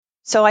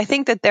So I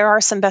think that there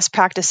are some best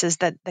practices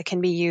that can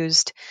be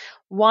used.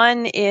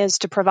 One is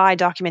to provide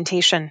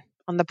documentation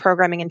on the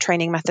programming and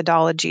training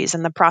methodologies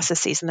and the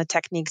processes and the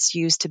techniques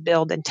used to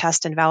build and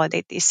test and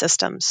validate these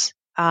systems.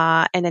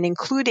 And then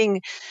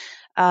including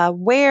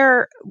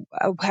where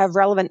have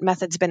relevant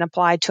methods been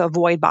applied to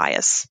avoid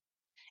bias.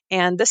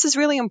 And this is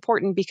really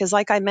important because,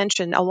 like I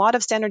mentioned, a lot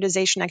of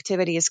standardization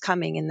activity is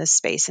coming in this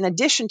space, in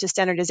addition to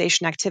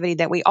standardization activity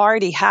that we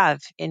already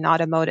have in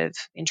automotive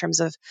in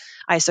terms of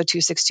ISO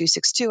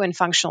 26262 and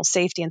functional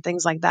safety and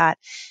things like that.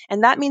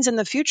 And that means in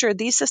the future,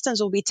 these systems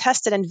will be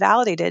tested and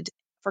validated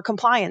for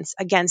compliance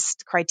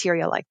against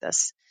criteria like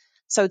this.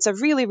 So it's a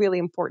really, really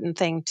important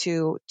thing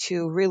to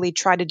really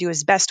try to do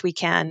as best we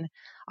can.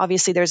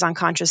 Obviously, there's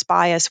unconscious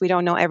bias. We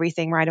don't know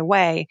everything right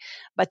away,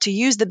 but to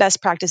use the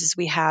best practices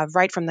we have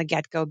right from the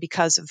get-go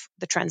because of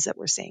the trends that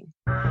we're seeing.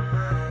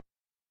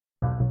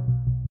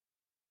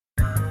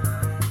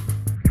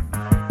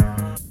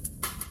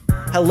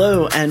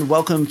 Hello, and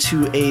welcome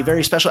to a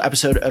very special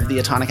episode of the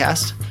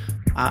Autonocast.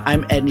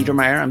 I'm Ed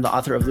Niedermeyer. I'm the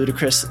author of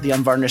Ludicrous, the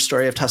Unvarnished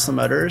Story of Tesla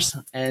Motors,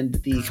 and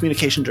the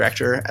communication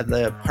director at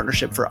the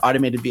Partnership for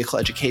Automated Vehicle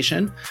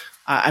Education.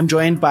 I'm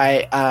joined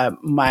by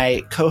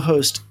my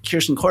co-host,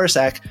 Kirsten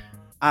Korosek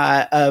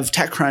of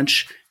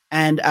TechCrunch.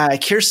 And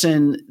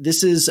Kirsten,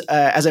 this is,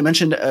 as I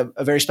mentioned,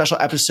 a very special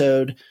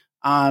episode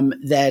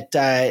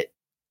that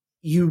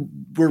you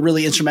were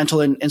really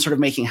instrumental in sort of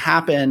making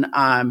happen.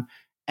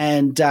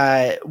 And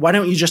why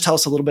don't you just tell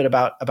us a little bit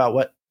about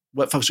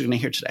what folks are going to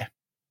hear today?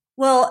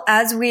 Well,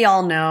 as we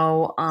all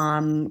know,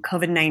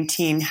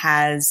 COVID-19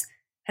 has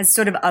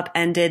sort of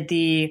upended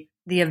the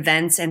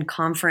events and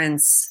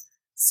conference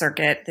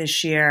circuit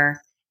this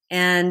year.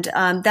 And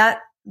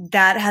that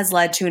has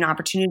led to an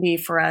opportunity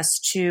for us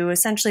to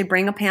essentially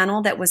bring a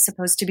panel that was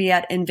supposed to be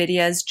at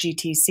NVIDIA's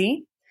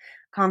GTC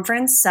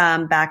conference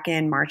back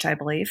in March, I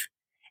believe,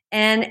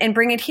 and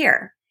bring it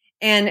here.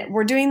 And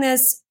we're doing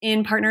this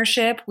in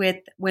partnership with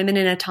Women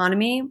in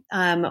Autonomy,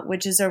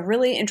 which is a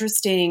really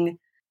interesting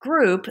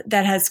group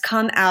that has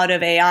come out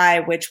of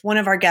AI, which one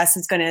of our guests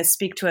is going to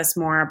speak to us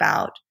more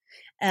about.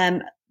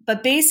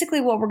 But basically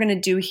what we're going to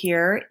do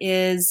here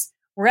is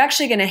we're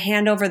actually going to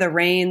hand over the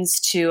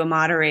reins to a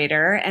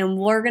moderator, and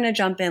we're going to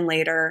jump in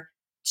later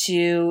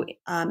to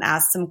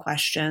ask some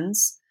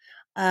questions.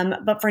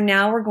 But for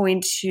now, we're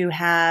going to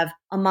have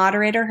a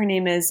moderator. Her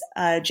name is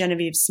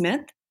Genevieve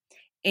Smith,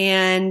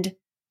 and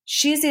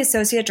she's the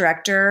Associate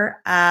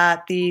Director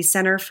at the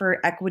Center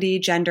for Equity,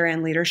 Gender,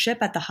 and Leadership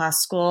at the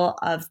Haas School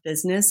of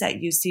Business at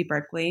UC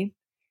Berkeley.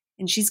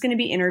 And she's going to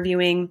be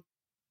interviewing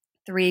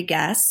three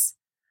guests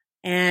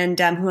and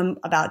who I'm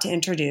about to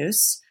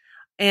introduce.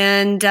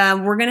 And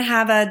we're going to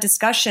have a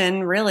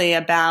discussion really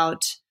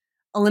about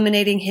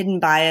eliminating hidden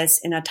bias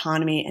in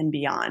autonomy and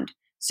beyond.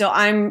 So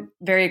I'm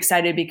very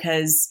excited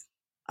because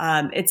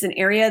it's an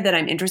area that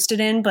I'm interested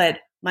in, but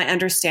my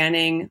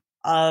understanding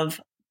of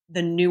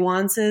the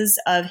nuances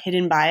of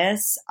hidden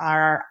bias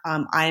are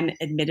I'm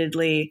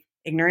admittedly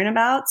ignorant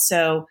about.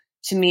 So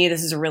to me,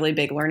 this is a really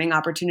big learning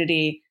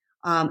opportunity.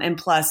 And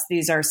plus,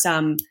 these are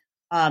some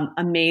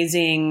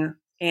amazing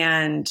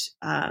and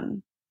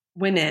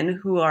women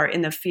who are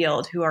in the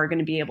field who are going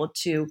to be able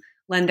to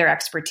lend their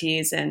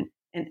expertise and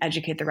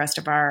educate the rest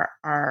of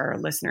our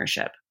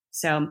listenership.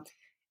 So,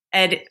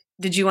 Ed,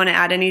 did you want to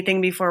add anything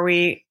before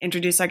we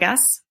introduce our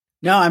guests?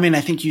 No, I mean,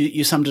 I think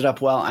you summed it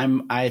up well.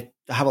 I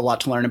have a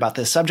lot to learn about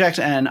this subject,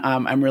 and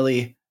I'm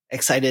really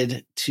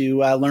excited to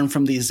learn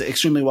from these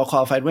extremely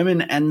well-qualified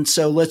women. And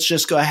so let's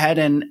just go ahead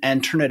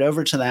and turn it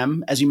over to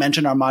them. As you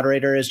mentioned, our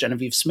moderator is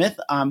Genevieve Smith.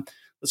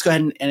 Let's go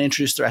ahead and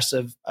introduce the rest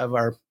of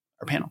our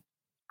panel.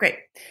 Great.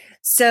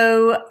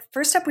 So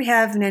first up, we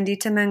have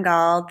Nandita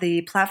Mangal,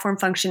 the platform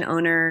function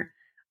owner,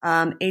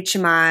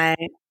 HMI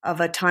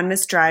of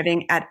autonomous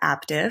driving at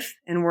Aptiv.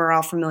 And we're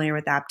all familiar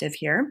with Aptiv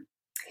here.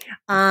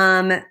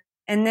 And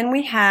then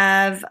we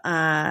have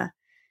Neda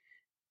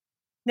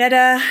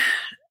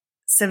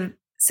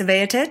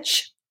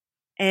Savajatic,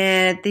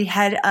 and the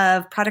head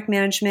of product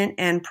management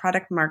and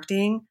product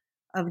marketing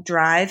of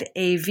Drive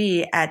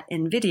AV at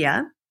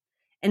NVIDIA.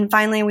 And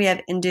finally, we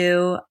have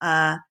Indu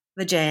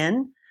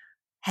Vijayan,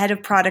 head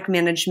of product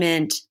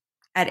management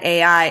at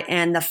AI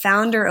and the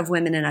founder of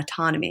Women in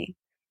Autonomy.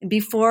 And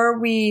before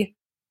we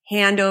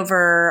hand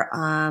over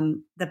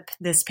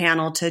this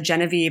panel to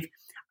Genevieve,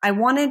 I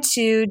wanted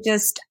to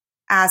just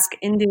ask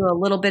Indu a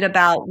little bit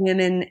about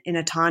Women in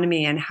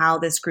Autonomy and how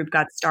this group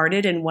got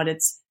started and what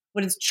its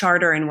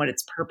charter and what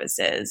its purpose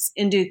is.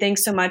 Indu,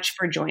 thanks so much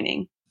for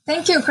joining.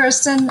 Thank you,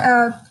 Kirsten.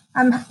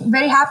 I'm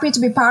very happy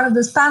to be part of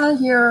this panel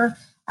here.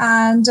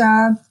 And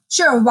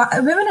sure,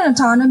 Women in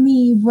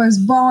Autonomy was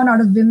born out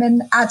of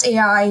Women at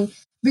AI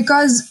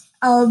because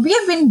we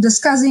have been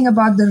discussing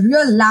about the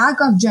real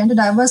lack of gender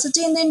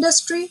diversity in the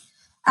industry.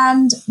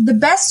 And the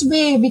best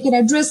way we can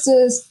address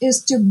this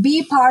is to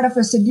be part of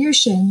a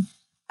solution.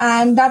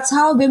 And that's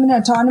how Women in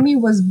Autonomy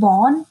was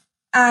born.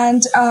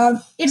 And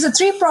it's a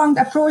three-pronged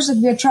approach that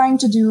we are trying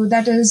to do.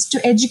 That is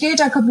to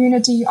educate our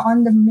community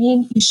on the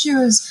main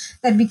issues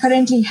that we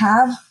currently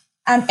have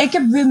and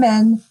equip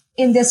women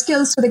in their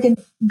skills so they can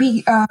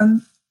be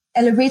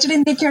elevated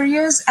in their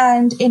careers,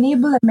 and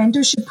enable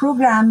mentorship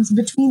programs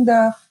between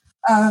the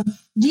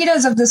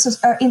leaders of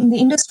in the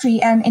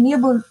industry, and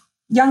enable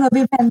younger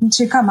women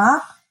to come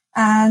up,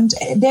 and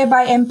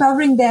thereby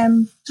empowering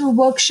them through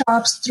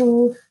workshops,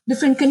 through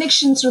different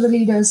connections through the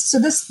leaders. So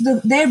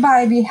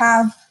thereby we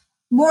have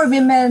more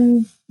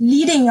women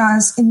leading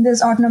us in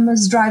this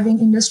autonomous driving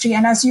industry.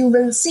 And as you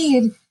will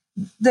see,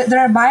 there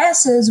are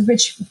biases,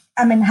 which,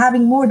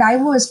 having more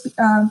diverse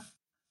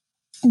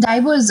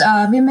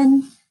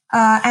women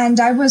and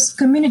diverse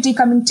community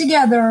coming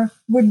together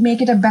would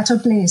make it a better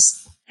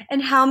place.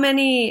 And how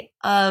many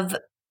of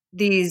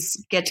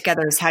these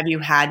get-togethers have you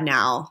had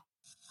now?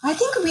 I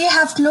think we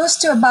have close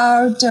to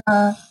about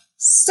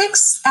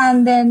 6,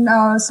 and then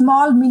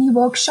small mini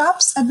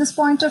workshops at this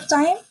point of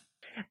time.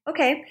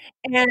 Okay.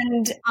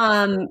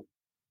 And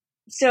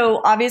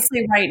so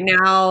obviously right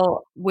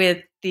now,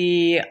 with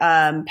the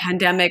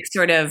pandemic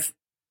sort of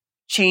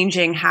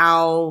changing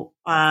how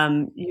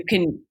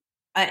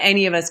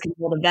any of us can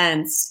hold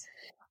events,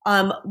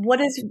 what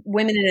is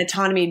Women in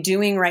Autonomy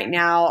doing right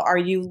now? Are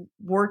you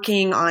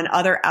working on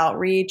other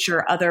outreach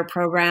or other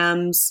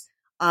programs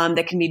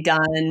that can be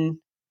done,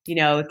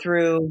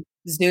 through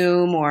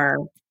Zoom or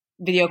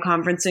video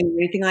conferencing or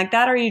anything like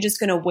that? Or are you just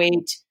going to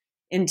wait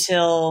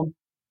until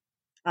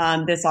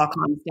this all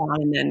calms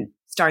down and then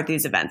start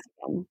these events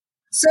again?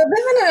 So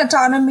Women in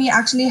Autonomy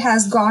actually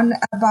has gone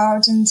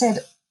about and said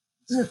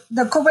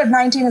the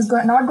COVID-19 is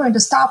not going to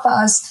stop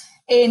us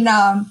in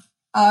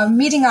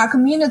meeting our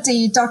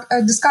community,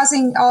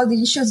 discussing all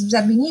the issues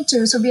that we need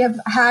to. So we have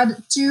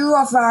had 2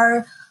 of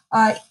our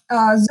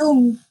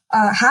Zoom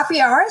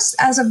happy hours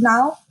as of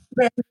now,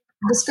 where we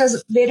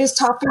discuss various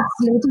topics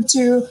related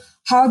to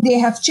how they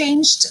have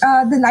changed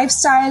the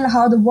lifestyle,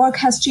 how the work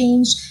has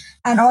changed,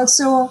 and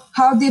also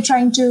how they're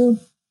trying to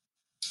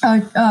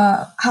trying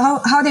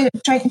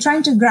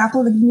to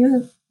grapple with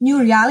new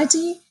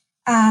reality,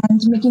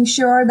 and making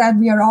sure that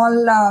we are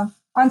all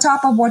on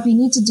top of what we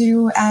need to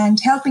do and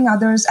helping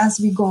others as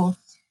we go.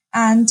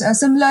 And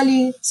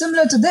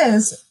similar to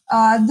this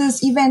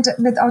event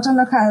with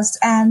Autonocast,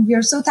 and we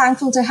are so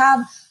thankful to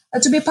have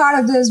to be part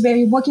of this, where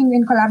we're working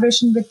in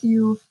collaboration with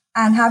you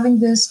and having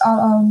this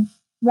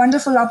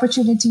wonderful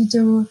opportunity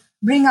to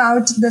bring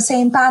out the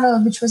same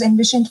panel which was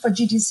envisioned for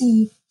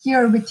GTC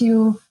here with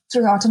you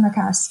through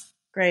Autonocast.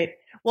 Great.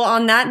 Well,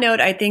 on that note,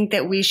 I think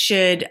that we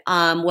should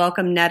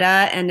welcome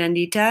Netta and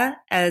Nandita,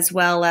 as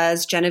well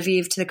as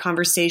Genevieve, to the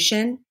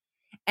conversation.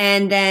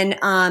 And then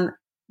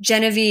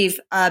Genevieve,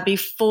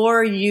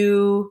 before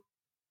you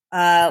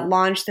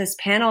launch this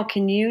panel,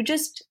 can you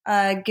just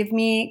give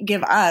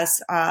us,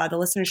 the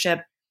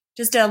listenership,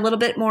 just a little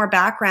bit more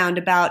background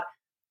about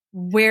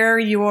where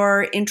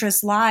your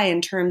interests lie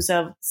in terms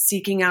of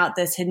seeking out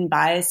this hidden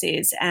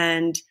biases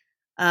and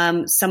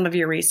some of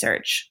your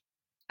research?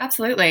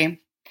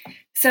 Absolutely.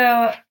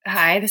 So,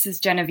 hi, this is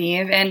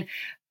Genevieve. And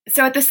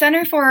so at the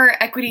Center for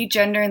Equity,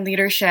 Gender, and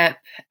Leadership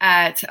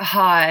at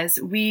Haas,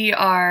 we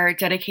are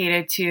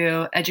dedicated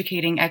to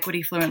educating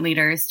equity-fluent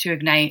leaders to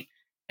ignite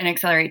and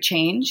accelerate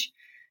change.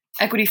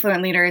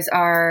 Equity-fluent leaders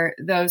are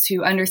those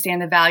who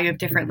understand the value of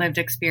different lived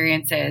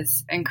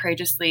experiences and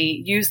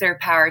courageously use their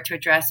power to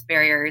address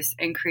barriers,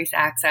 increase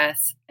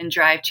access, and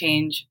drive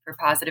change for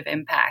positive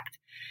impact.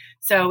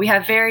 So we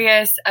have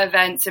various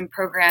events and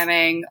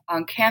programming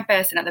on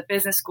campus and at the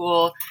business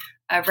school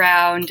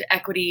around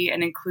equity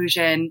and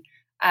inclusion,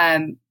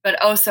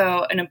 but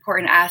also an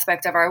important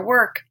aspect of our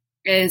work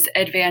is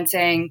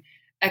advancing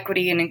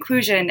equity and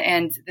inclusion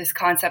and this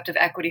concept of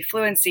equity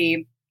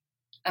fluency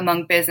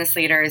among business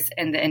leaders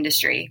in the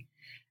industry.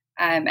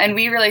 And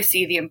we really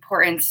see the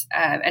importance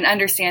and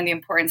understand the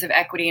importance of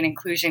equity and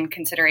inclusion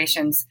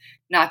considerations,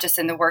 not just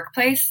in the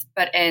workplace,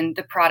 but in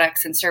the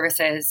products and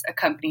services a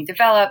company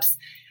develops,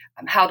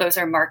 how those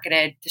are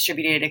marketed,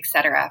 distributed, et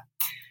cetera.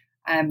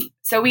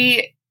 So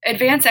we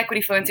advance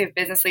equity fluency of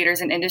business leaders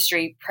in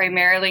industry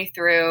primarily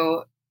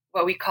through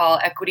what we call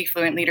equity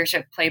fluent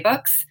leadership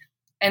playbooks.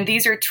 And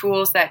these are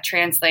tools that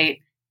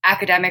translate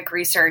academic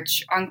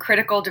research on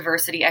critical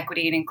diversity,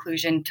 equity, and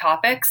inclusion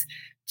topics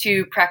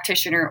to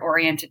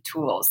practitioner-oriented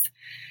tools.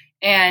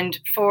 And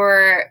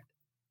for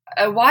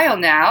a while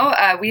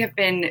now, we have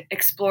been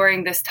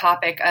exploring this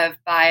topic of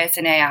bias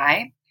in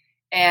AI.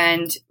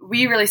 And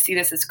we really see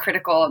this as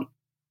critical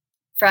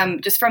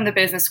from the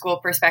business school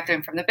perspective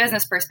and from the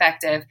business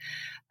perspective.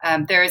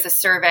 There is a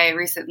survey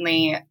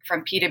recently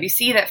from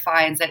PwC that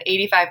finds that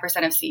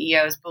 85% of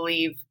CEOs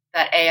believe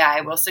that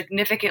AI will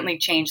significantly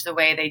change the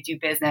way they do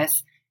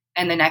business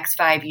in the next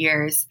 5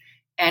 years,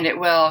 and it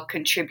will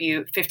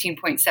contribute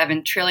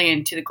 $15.7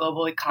 trillion to the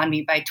global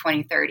economy by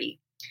 2030.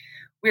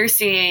 We're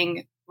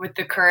seeing with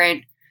the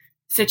current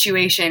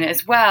situation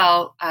as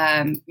well,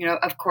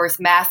 of course,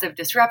 massive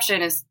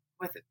disruption is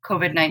with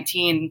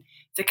COVID-19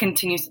 that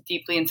continues to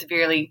deeply and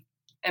severely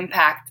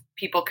impact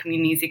people,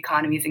 communities,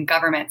 economies, and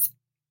governments.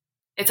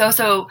 It's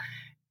also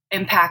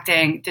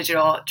impacting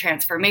digital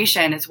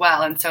transformation as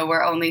well. And so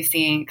we're only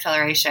seeing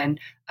acceleration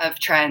of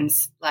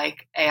trends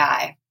like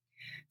AI.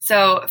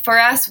 So for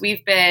us,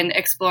 we've been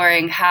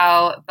exploring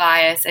how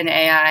bias in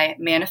AI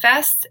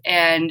manifests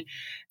and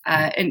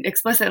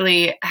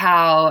explicitly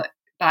how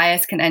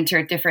bias can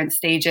enter different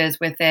stages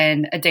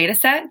within a data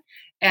set,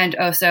 and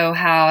also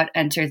how it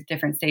enters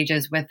different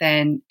stages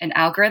within an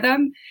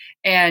algorithm,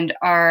 and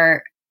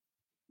are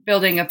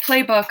building a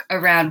playbook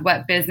around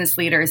what business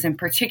leaders in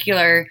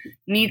particular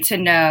need to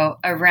know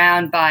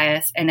around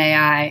bias in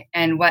AI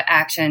and what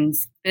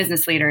actions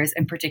business leaders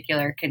in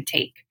particular can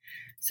take.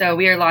 So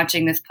we are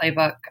launching this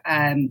playbook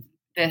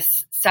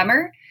this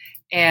summer,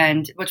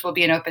 and which will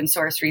be an open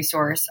source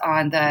resource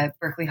on the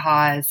Berkeley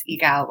Haas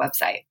eGal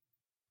website.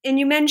 And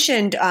you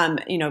mentioned,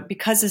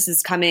 because this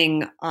is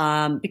coming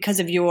because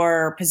of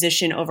your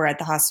position over at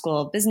the Haas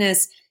School of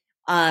Business,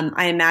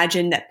 I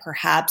imagine that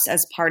perhaps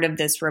as part of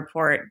this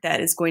report that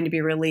is going to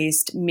be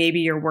released, maybe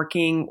you're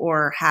working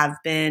or have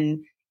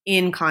been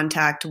in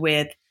contact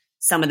with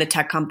some of the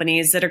tech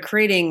companies that are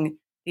creating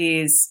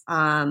these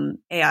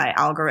AI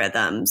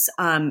algorithms.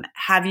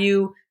 Have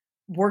you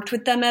worked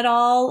with them at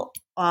all?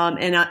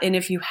 And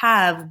if you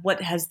have,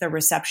 what has the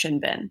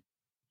reception been?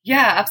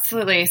 Yeah,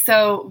 absolutely.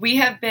 So we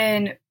have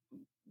been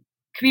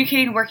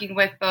communicating, working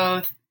with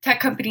both tech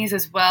companies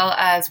as well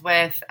as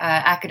with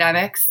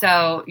academics.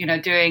 So,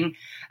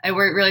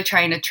 we're really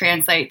trying to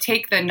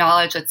take the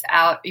knowledge that's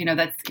out,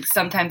 that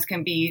sometimes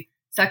can be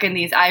stuck in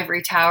these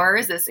ivory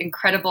towers, this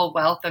incredible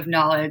wealth of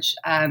knowledge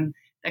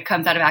that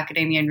comes out of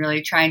academia, and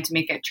really trying to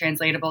make it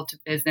translatable to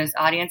business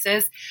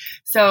audiences.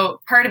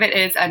 So part of it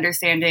is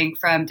understanding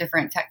from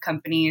different tech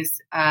companies,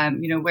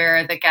 where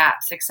are the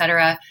gaps, et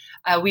cetera.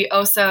 We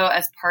also,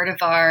 as part of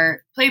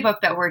our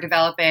playbook that we're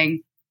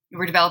developing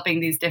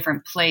these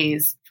different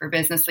plays for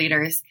business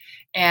leaders.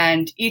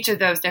 And each of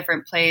those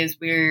different plays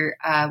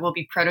we'll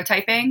be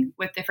prototyping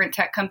with different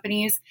tech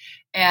companies.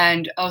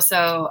 And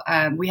also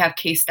we have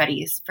case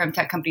studies from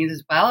tech companies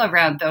as well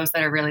around those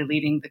that are really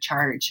leading the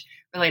charge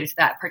related to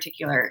that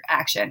particular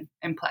action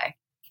and play.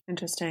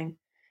 Interesting.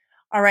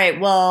 All right.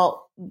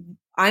 Well,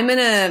 I'm going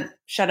to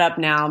shut up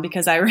now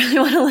because I really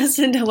want to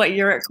listen to what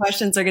your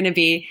questions are going to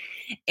be.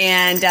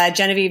 And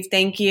Genevieve,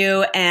 thank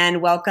you,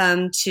 and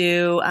welcome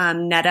to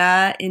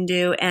Neda,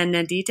 Indu, and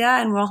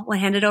Nandita, and we'll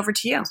hand it over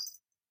to you.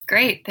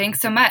 Great. Thanks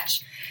so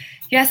much.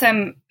 Yes,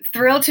 I'm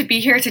thrilled to be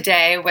here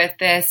today with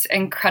this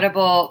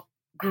incredible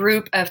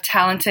group of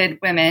talented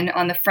women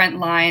on the front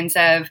lines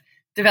of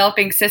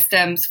developing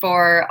systems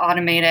for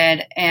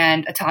automated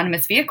and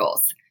autonomous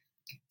vehicles.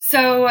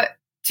 So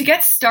to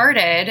get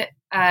started,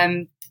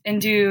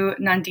 Indu,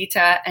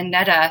 Nandita, and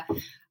Neda,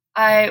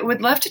 I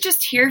would love to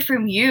just hear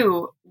from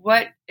you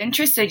what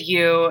interested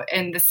you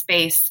in the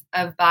space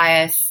of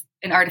bias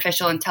in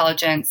artificial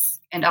intelligence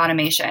and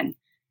automation.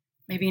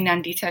 Maybe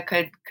Nandita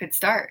could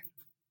start.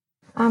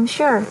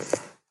 Sure.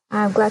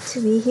 I'm glad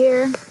to be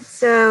here.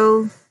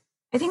 So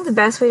I think the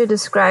best way to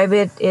describe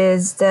it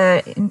is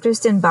the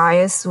interest in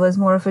bias was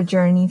more of a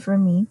journey for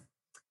me.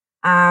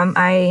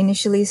 I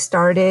initially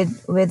started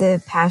with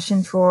a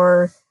passion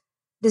for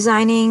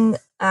designing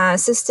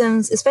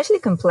systems, especially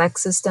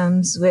complex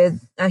systems,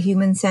 with a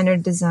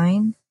human-centered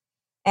design.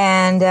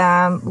 And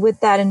with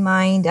that in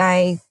mind,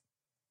 I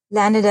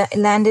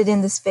landed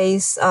in the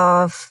space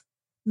of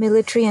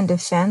military and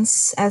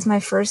defense as my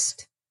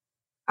first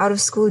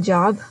out-of-school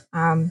job.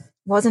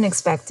 Wasn't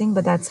expecting,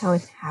 but that's how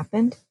it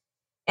happened.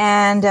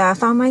 And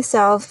found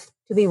myself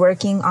to be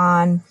working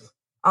on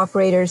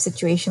operator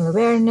situational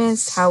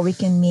awareness, how we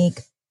can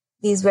make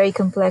these very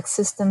complex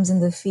systems in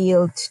the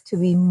field to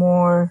be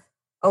more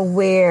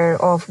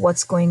aware of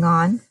what's going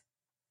on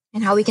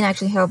and how we can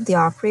actually help the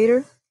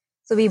operator.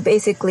 So we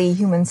basically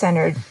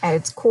human-centered at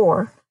its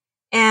core.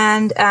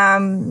 And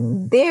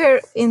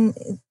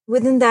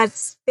within that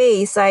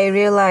space, I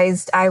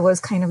realized I was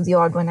kind of the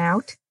odd one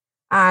out.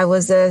 I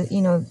was a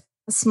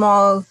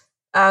small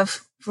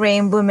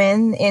frame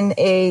woman in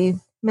a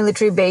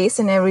military base,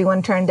 and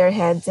everyone turned their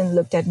heads and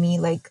looked at me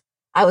like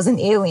I was an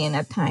alien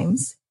at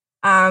times.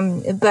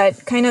 But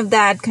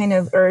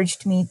that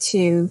urged me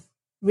to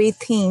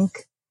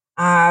rethink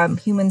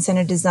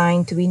human-centered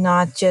design to be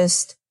not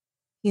just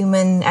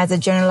human as a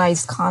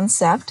generalized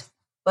concept,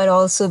 but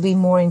also be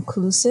more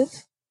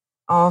inclusive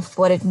of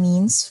what it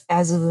means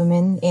as a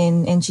woman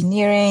in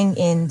engineering,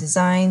 in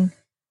design,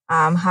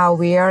 how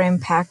we are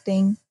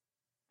impacting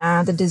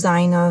the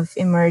design of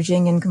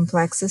emerging and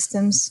complex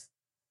systems.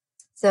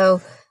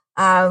 So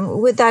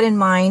with that in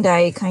mind,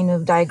 I kind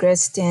of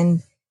digressed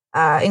and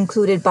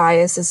included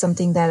bias as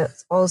something that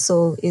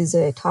also is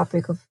a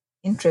topic of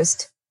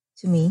interest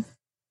to me.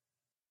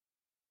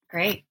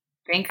 Great.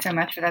 Thanks so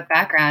much for that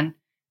background.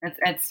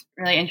 It's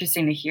really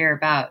interesting to hear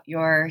about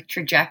your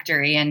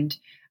trajectory and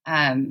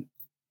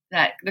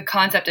that the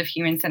concept of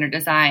human-centered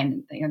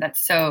design, that's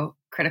so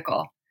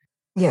critical.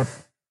 Yeah.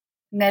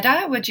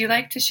 Neda, would you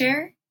like to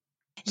share?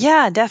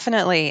 Yeah,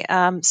 definitely.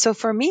 So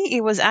for me,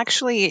 it was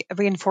actually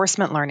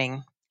reinforcement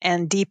learning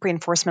and deep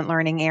reinforcement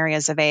learning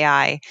areas of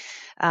AI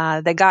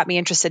that got me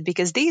interested,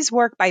 because these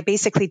work by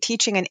basically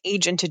teaching an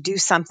agent to do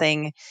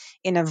something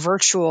in a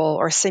virtual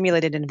or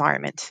simulated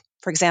environment.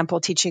 For example,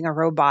 teaching a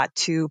robot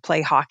to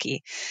play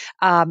hockey.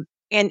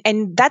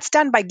 And that's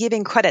done by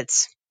giving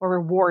credits or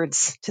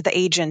rewards to the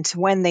agent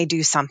when they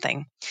do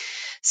something.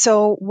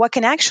 So what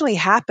can actually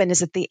happen is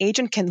that the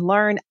agent can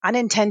learn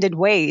unintended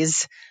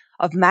ways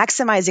of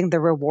maximizing the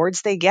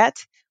rewards they get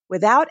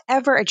without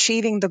ever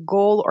achieving the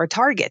goal or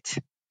target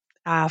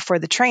for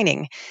the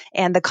training.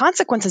 And the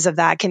consequences of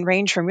that can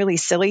range from really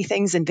silly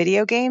things in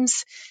video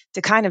games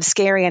to kind of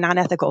scary and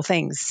unethical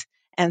things.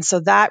 And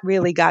so that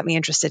really got me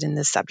interested in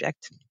this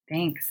subject.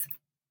 Thanks.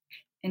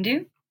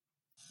 Indu?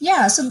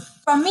 Yeah, so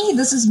for me,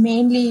 this is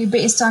mainly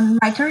based on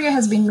my career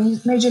has been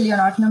majorly on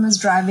autonomous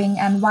driving.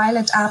 And while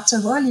at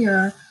Aptiv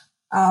earlier,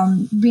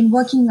 been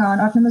working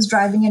on autonomous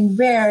driving and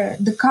where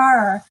the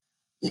car,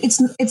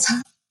 it's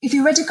if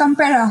you were to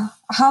compare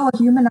how a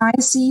human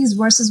eye sees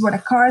versus what a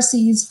car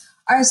sees,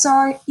 I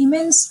saw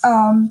immense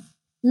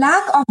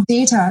lack of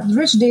data,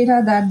 rich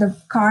data that the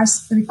car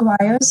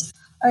requires,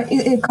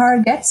 a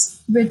car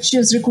gets, which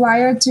is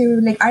required to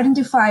like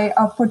identify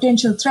a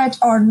potential threat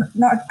or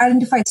not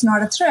identify it's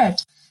not a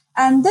threat.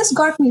 And this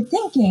got me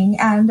thinking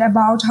and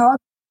about how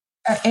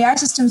AI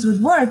systems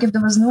would work if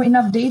there was no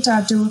enough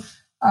data to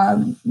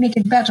make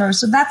it better.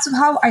 So that's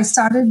how I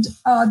started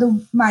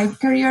my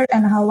career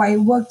and how I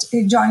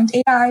joined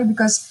AI,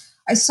 because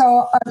I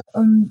saw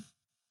a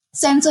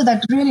sensor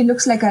that really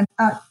looks like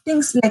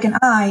thinks like an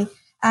eye,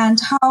 and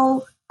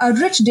how a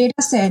rich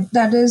data set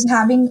that is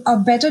having a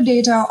better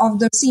data of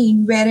the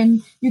scene,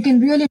 wherein you can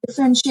really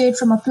differentiate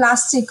from a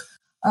plastic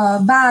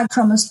bag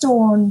from a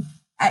stone,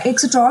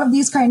 etc. All of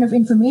these kind of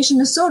information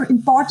is so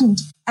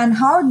important, and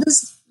how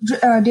this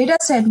data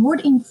set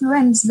would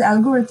influence the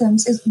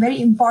algorithms is very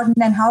important,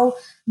 and how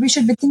we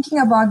should be thinking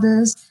about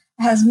this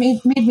has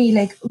made me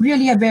like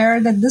really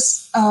aware that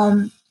this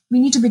we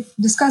need to be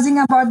discussing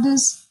about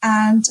this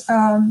and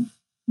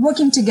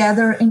working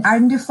together in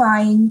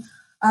identifying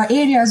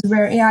areas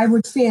where AI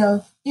would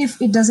fail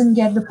if it doesn't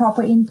get the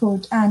proper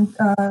input and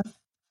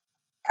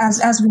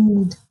as we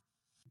need.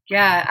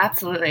 Yeah,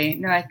 absolutely.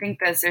 No, I think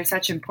those are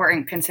such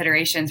important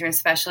considerations,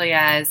 especially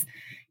as,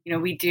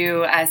 we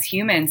do as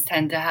humans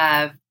tend to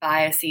have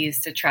biases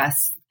to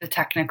trust the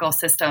technical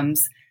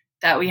systems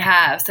that we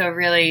have. So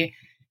really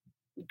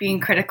being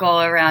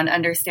critical around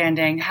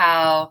understanding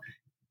how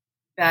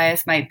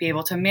bias might be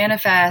able to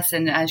manifest.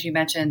 And as you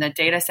mentioned, the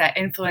data set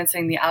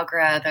influencing the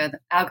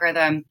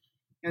algorithm,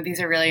 these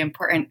are really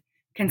important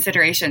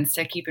considerations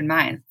to keep in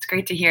mind. It's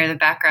great to hear the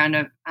background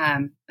of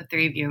the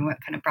three of you and what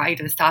kind of brought you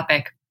to this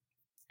topic.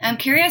 I'm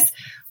curious,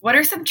 what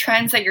are some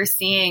trends that you're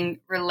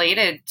seeing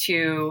related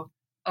to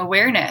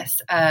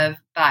awareness of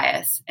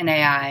bias in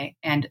AI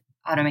and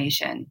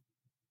automation?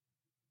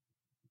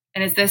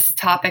 And is this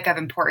topic of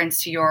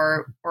importance to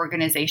your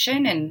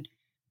organization? And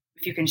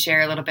if you can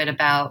share a little bit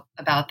about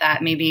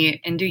that,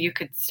 maybe Indu, you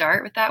could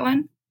start with that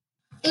one.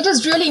 It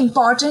is really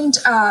important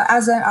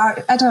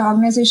at our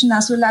organization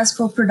as well as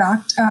for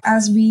product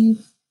as we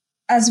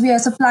are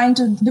supplying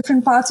to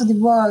different parts of the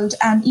world,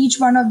 and each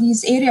one of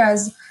these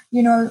areas,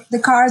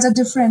 the cars are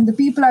different, the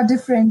people are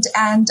different,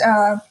 and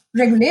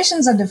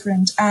regulations are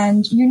different,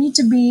 and you need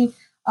to be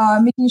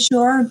making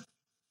sure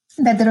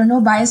that there are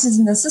no biases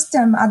in the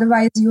system.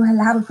 Otherwise, you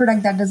will have a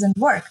product that doesn't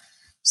work.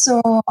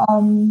 So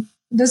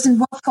doesn't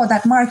work for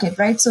that market,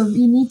 right? So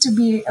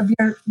we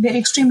are very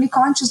extremely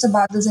conscious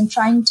about this and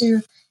trying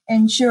to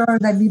ensure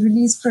that we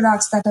release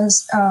products that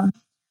is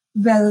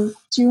well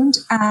tuned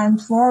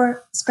and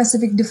for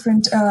specific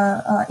different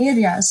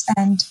areas.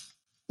 And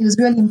it was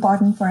really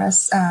important for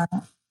us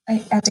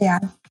at AI.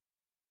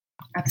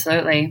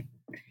 Absolutely.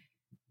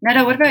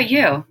 Neda, what about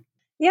you?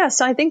 Yeah,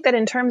 so I think that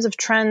in terms of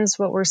trends,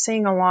 what we're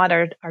seeing a lot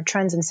are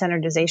trends in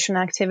standardization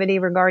activity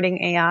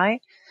regarding AI.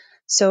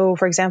 So,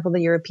 for example, the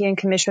European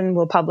Commission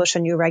will publish a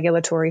new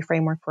regulatory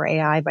framework for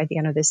AI by the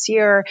end of this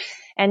year,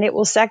 and it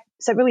will set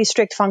really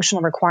strict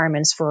functional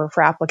requirements for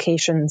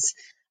applications,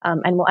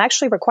 and will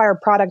actually require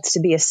products to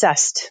be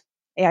assessed,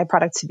 AI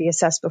products to be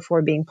assessed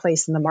before being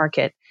placed in the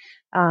market.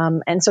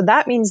 And so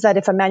that means that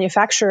if a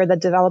manufacturer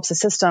that develops a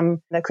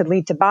system that could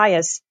lead to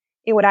bias,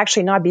 it would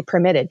actually not be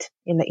permitted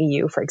in the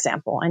EU, for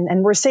example.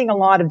 And we're seeing a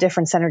lot of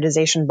different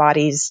standardization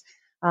bodies,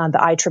 the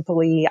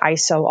IEEE,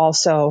 ISO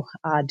also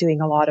doing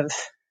a lot of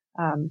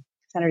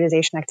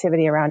standardization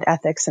activity around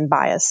ethics and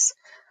bias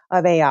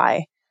of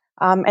AI.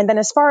 And then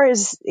as far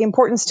as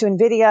importance to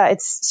NVIDIA,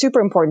 it's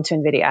super important to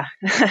NVIDIA.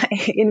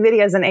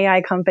 NVIDIA is an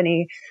AI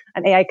company,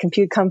 an AI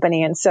compute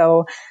company. And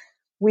so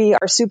we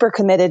are super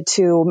committed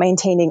to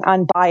maintaining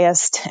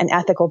unbiased and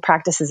ethical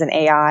practices in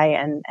AI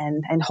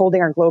and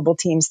holding our global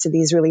teams to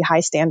these really high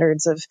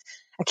standards of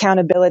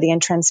accountability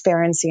and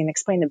transparency and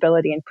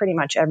explainability in pretty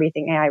much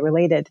everything AI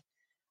related.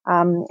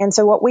 And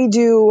so what we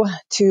do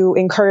to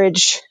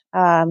encourage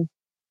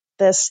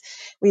this,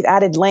 we've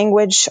added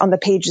language on the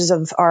pages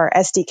of our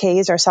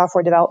SDKs, our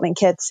software development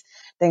kits,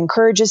 that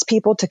encourages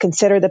people to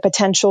consider the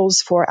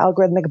potentials for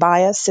algorithmic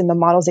bias in the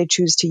models they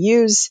choose to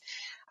use.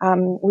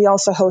 We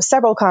also host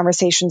several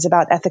conversations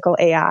about ethical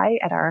AI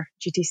at our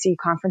GTC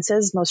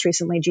conferences, most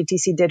recently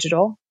GTC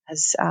Digital,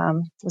 as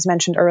was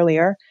mentioned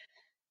earlier.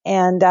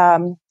 And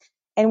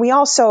we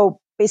also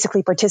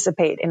basically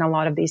participate in a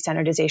lot of these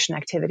standardization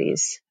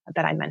activities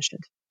that I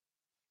mentioned.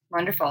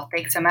 Wonderful.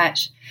 Thanks so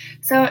much.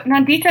 So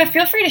Nandita,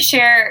 feel free to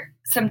share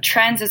some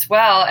trends as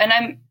well.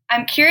 And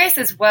I'm curious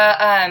as well,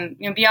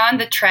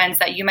 beyond the trends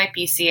that you might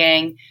be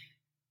seeing,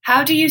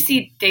 how do you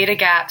see data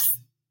gaps?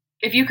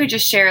 If you could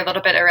just share a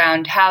little bit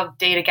around how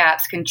data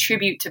gaps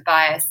contribute to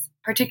bias,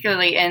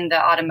 particularly in the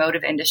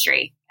automotive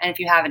industry, and if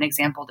you have an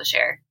example to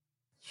share.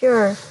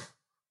 Sure.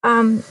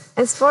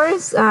 As far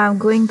as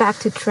going back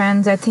to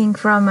trends, I think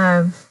from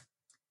a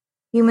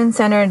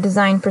human-centered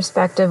design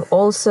perspective,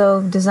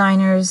 also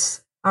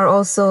designers are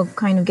also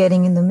kind of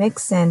getting in the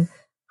mix and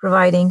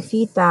providing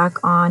feedback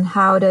on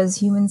how does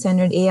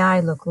human-centered AI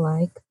look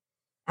like,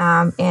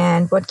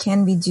 and what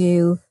can we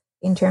do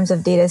in terms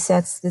of data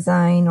sets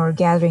design or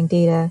gathering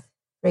data.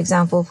 For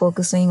example,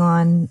 focusing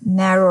on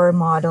narrower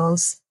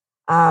models,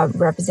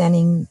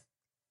 representing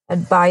a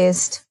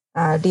biased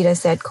data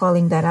set,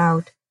 calling that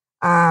out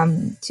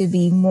to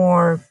be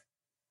more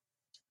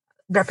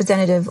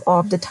representative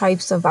of the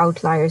types of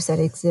outliers that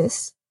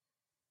exist.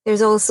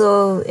 There's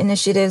also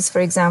initiatives, for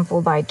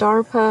example, by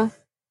DARPA,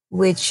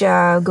 which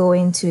go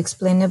into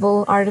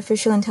explainable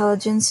artificial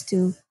intelligence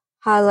to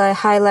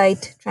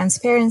highlight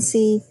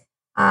transparency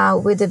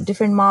with the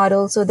different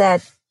models so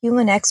that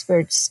human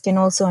experts can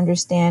also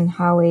understand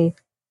how a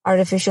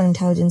artificial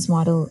intelligence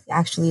model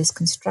actually is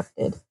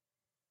constructed.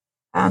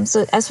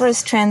 So as far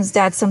as trends,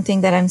 that's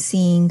something that I'm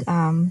seeing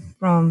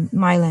from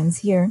my lens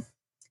here.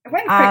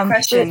 One quick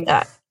question.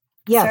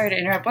 Sorry to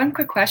interrupt. One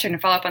quick question to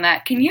follow up on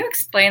that. Can you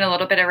explain a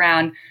little bit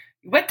around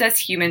what does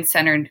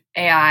human-centered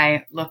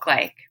AI look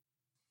like?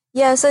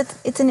 Yeah, so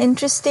it's an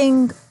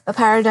interesting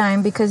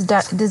paradigm because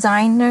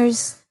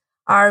designers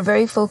are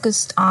very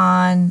focused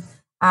on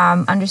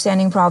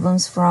understanding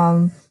problems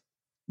from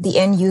the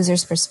end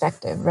user's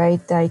perspective, right?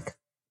 Like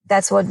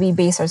that's what we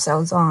base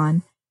ourselves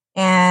on.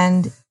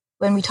 And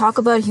when we talk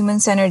about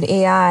human-centered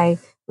AI,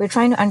 we're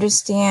trying to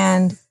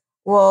understand,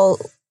 well,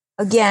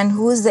 again,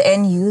 who is the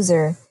end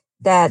user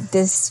that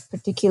this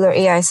particular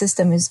AI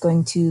system is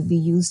going to be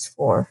used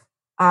for?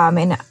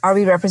 And are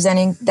we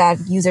representing that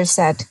user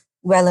set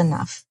well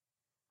enough?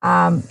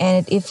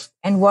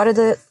 And what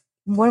are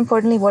more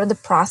importantly, what are the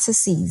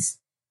processes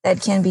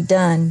that can be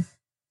done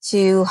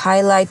to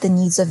highlight the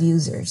needs of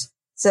users?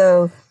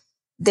 So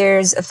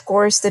there's, of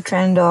course, the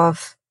trend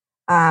of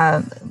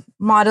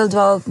model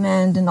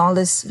development and all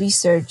this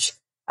research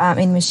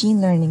in machine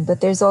learning, but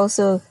there's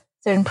also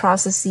certain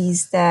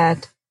processes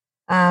that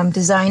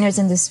designers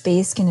in this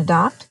space can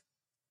adopt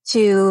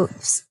to,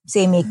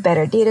 say, make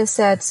better data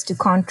sets, to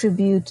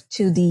contribute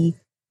to the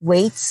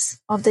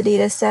weights of the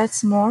data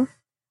sets more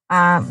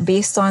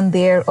based on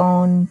their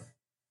own,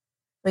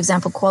 for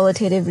example,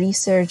 qualitative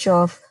research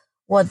of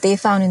what they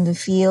found in the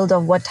field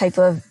of what type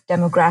of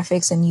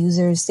demographics and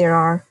users there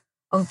are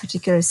of a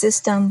particular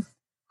system.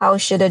 How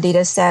should a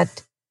data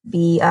set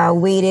be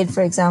weighted,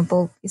 for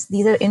example?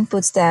 These are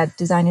inputs that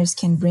designers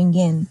can bring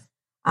in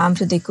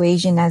to the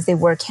equation as they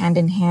work hand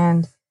in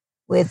hand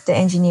with the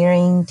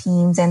engineering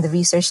teams and the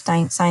research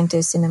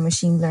scientists in a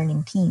machine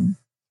learning team.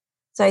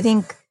 So I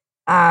think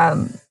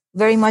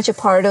very much a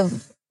part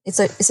of it's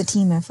a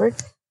team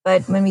effort.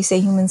 But when we say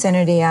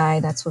human-centered AI,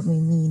 that's what we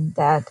mean,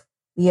 that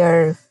we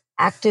are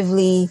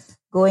actively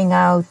going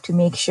out to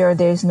make sure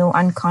there's no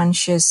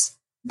unconscious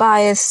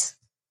bias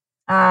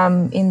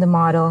in the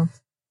model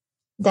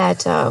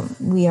that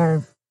we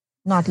are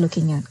not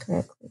looking at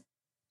correctly.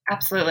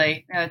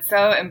 Absolutely. No, it's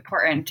so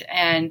important.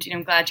 And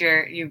I'm glad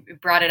you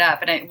brought it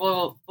up. And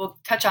we'll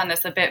touch on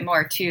this a bit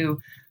more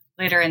too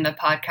later in the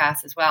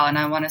podcast as well. And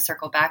I want to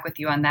circle back with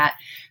you on that.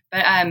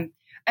 But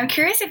I'm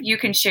curious if you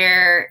can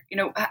share,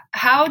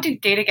 how do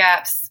data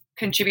gaps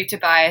contribute to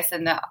bias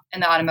in the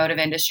automotive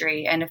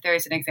industry? And if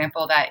there's an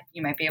example that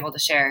you might be able to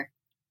share.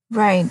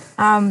 Right.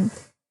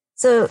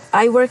 So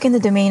I work in the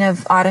domain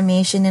of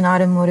automation in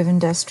automotive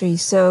industry.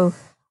 So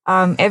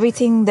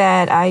everything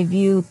that I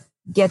view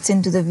gets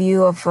into the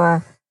view of,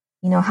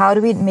 how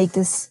do we make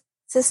this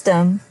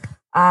system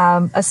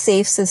a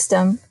safe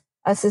system,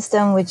 a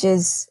system which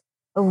is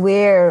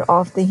aware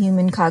of the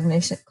human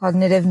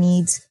cognitive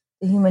needs,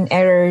 the human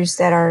errors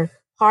that are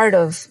part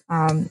of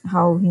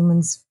how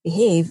humans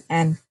behave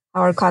and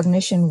how our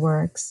cognition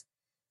works.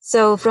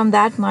 So from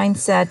that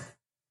mindset,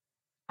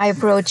 I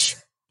approach,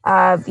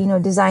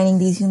 designing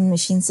these human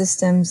machine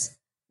systems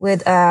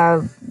with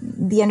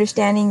the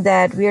understanding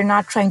that we are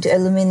not trying to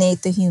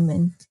eliminate the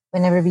human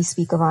whenever we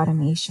speak of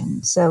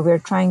automation. So we're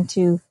trying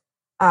to,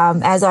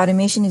 as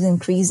automation is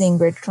increasing,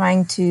 we're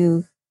trying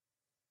to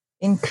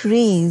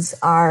increase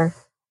our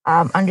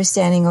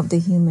understanding of the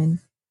human.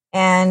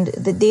 And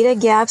the data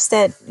gaps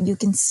that you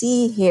can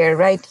see here,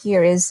 right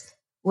here, is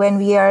when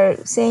we are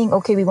saying,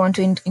 okay, we want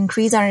to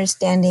increase our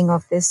understanding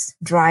of this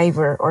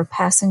driver or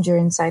passenger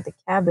inside the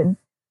cabin.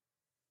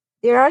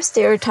 There are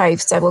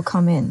stereotypes that will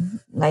come in,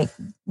 like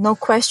no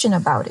question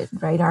about it,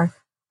 right?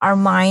 Our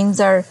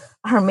minds are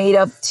made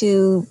up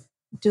to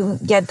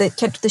get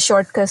to the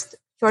shortcut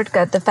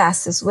the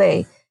fastest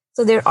way.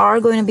 So there are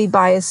going to be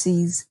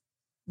biases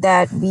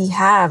that we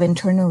have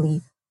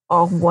internally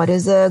of what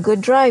is a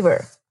good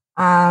driver,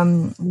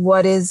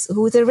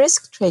 who's a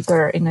risk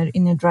taker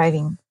in a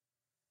driving,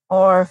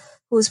 or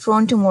who's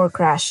prone to more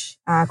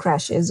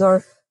crashes,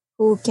 or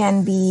who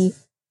can be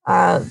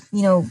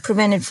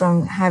prevented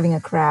from having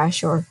a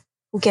crash, or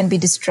who can be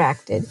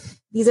distracted.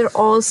 These are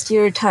all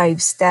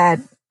stereotypes that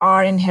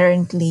are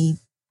inherently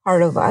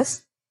part of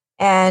us.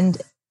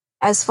 And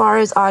as far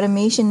as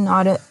automation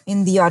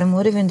in the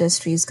automotive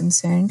industry is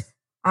concerned,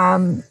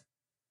 an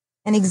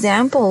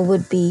example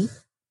would be,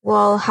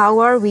 well, how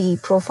are we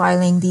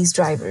profiling these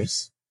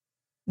drivers?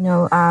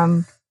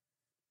 How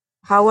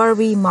are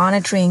we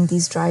monitoring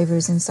these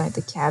drivers inside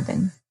the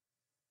cabin?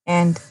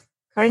 And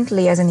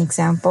currently, as an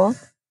example,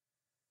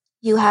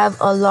 you have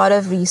a lot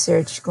of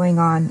research going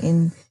on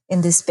in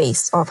this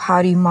space of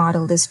how do you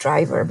model this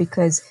driver,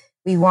 because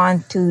we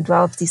want to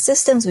develop these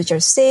systems which are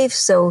safe.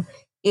 So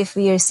if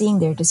we are seeing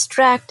they're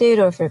distracted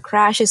or if a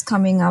crash is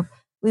coming up,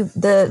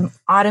 the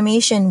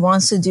automation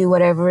wants to do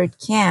whatever it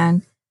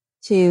can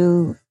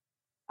to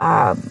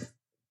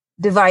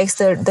devise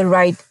the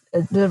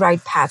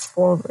right path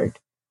forward.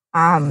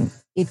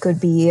 It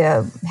could be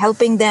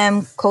helping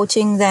them,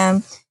 coaching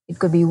them. It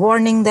could be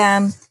warning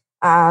them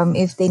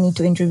if they need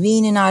to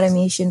intervene in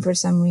automation for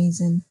some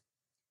reason.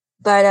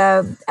 But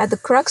at the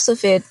crux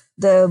of it,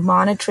 the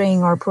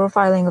monitoring or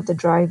profiling of the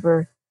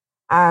driver,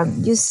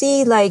 you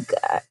see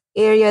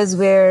areas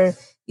where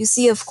you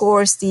see, of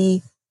course,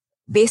 the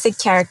basic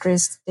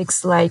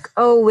characteristics like,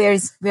 where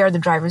are the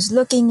drivers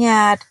looking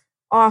at,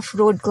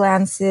 off-road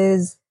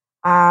glances,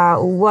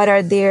 what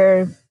are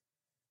their,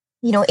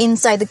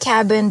 inside the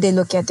cabin, they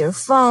look at their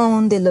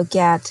phone, they look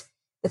at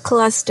the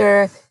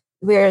cluster,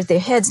 where their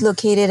head's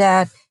located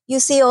at. You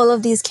see all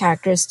of these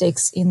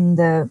characteristics in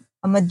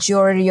a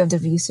majority of the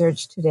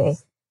research today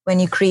when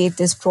you create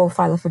this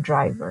profile of a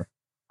driver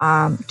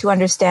to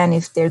understand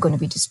if they're going to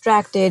be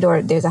distracted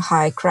or there's a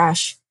high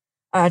crash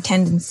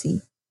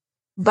tendency.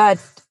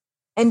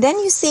 And then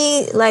you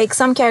see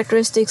some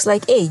characteristics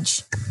like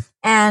age.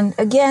 And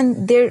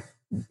again,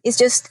 it's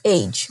just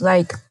age.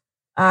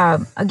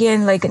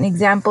 Again, an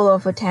example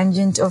of a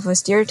tangent of a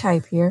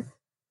stereotype here.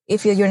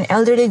 If you're an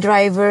elderly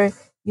driver,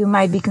 you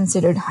might be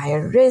considered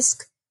higher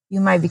risk. You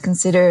might be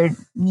considered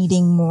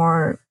needing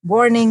more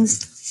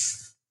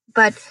warnings.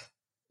 But,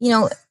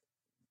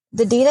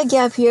 the data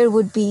gap here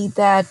would be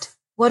that,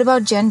 what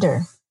about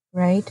gender,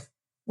 right?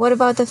 What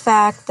about the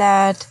fact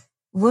that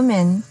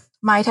women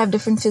might have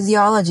different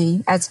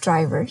physiology as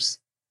drivers?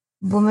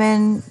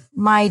 Women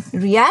might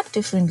react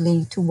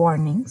differently to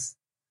warnings.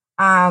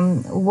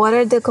 What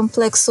are the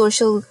complex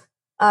social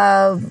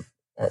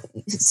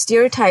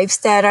stereotypes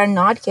that are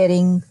not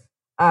getting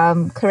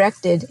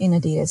corrected in a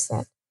data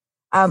set?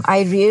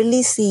 I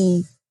rarely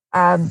see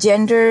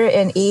gender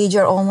and age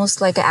are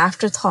almost like an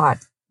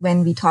afterthought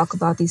when we talk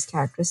about these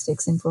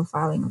characteristics in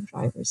profiling of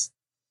drivers.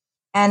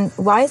 And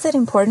why is that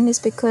important is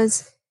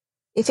because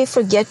if you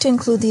forget to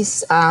include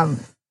these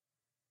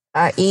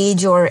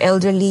age or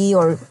elderly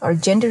or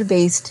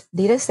gender-based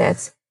data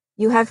sets,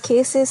 you have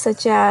cases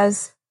such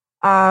as,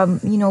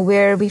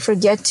 where we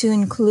forget to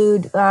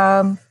include,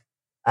 for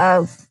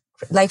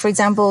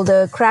example,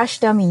 the crash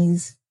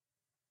dummies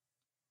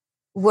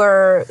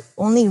were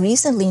only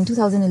recently in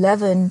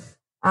 2011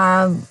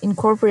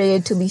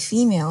 incorporated to be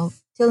female.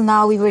 Till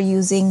now, we were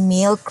using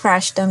male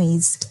crash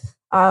dummies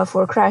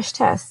for crash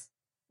tests,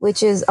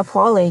 which is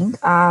appalling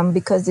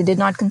because they did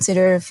not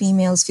consider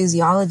females'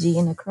 physiology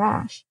in a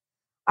crash.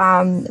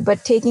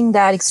 But taking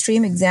that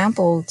extreme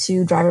example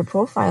to driver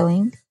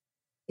profiling,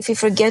 if we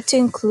forget to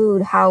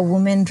include how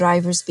women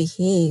drivers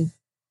behave,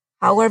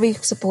 how are we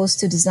supposed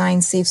to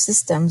design safe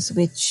systems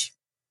which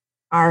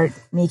are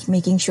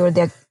making sure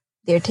that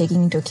they're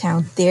taking into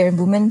account their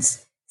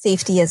women's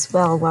safety as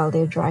well while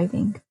they're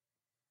driving?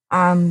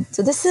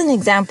 So this is an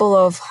example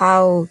of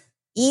how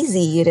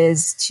easy it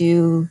is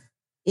to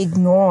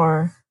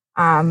ignore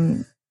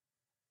the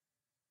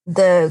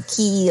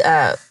key,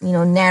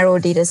 narrow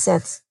data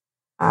sets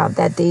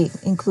that they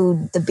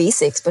include the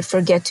basics, but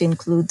forget to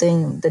include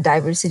the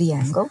diversity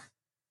angle,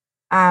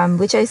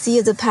 which I see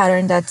as a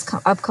pattern that's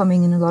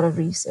upcoming in a lot of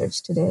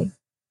research today.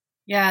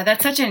 Yeah,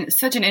 that's such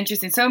an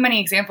interesting, so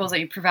many examples that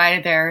you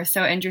provided there are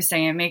so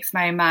interesting. It makes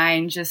my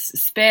mind just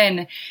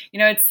spin.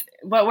 It's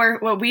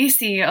what we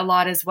see a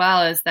lot as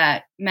well is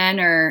that men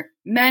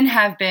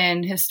have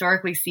been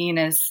historically seen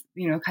as,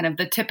 kind of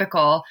the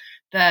typical,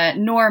 the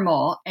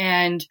normal.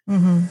 And,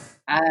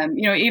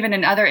 even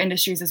in other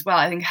industries as well,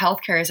 I think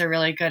healthcare is a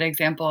really good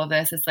example of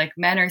this. It's like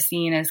men are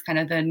seen as kind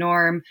of the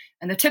norm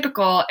and the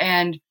typical,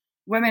 and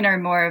women are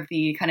more of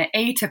the kind of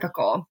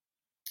atypical.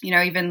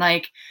 Even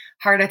like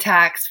heart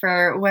attacks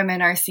for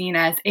women are seen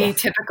as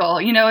atypical,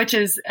 which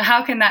is,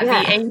 how can that be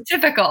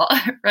atypical,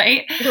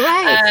 right?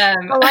 Right.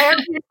 Why are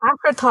we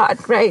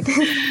afterthought, right?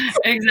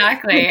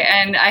 Exactly.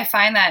 And I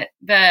find that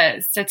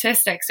the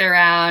statistics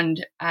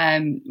around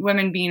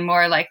women being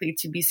more likely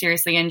to be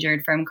seriously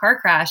injured from car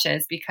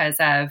crashes because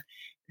of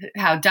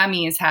how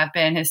dummies have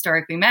been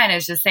historically men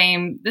is the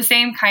same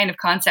kind of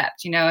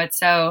concept. It's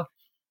so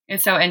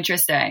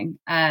interesting.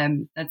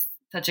 That's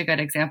such a good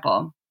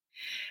example.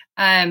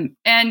 And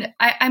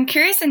I'm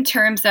curious in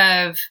terms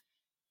of,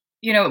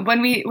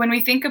 when we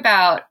think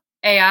about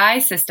AI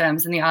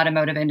systems in the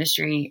automotive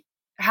industry,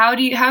 how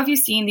have you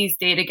seen these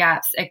data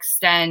gaps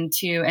extend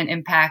to and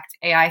impact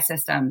AI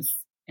systems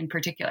in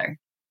particular?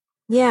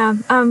 Yeah.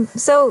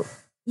 So,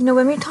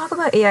 when we talk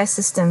about AI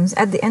systems,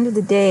 at the end of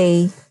the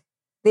day,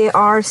 they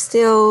are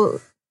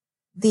still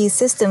these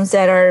systems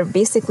that are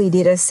basically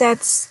data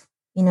sets,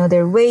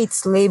 their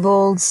weights,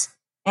 labels,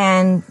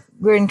 and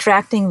we're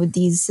interacting with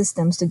these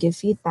systems to give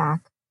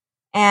feedback.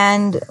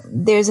 And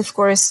there's, of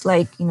course,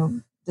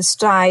 the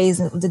size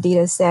of the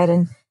data set,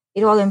 and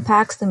it all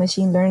impacts the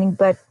machine learning.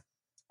 But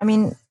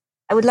I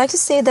would like to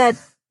say that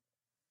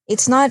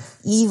it's not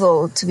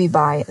evil to be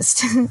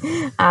biased.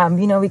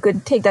 We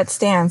could take that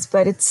stance,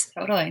 but it's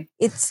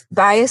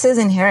bias is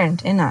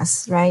inherent in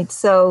us, right?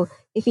 So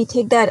if we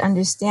take that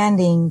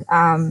understanding,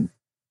 and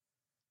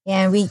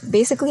we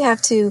basically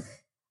have to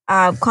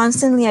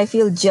constantly, I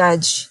feel,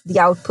 judge the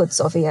outputs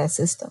of AI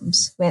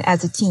systems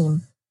as a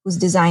team who's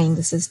designing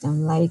the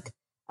system.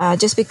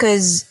 Just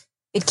because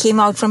it came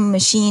out from a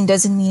machine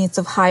doesn't mean it's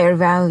of higher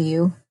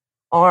value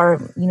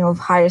or, of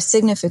higher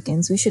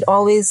significance. We should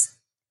always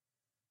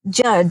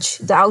judge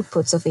the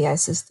outputs of AI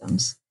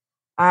systems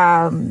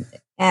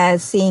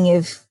as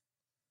seeing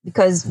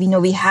because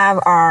we have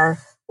our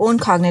own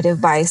cognitive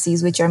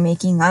biases, which are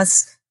making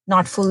us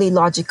not fully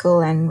logical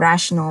and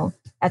rational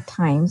at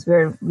times,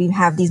 where we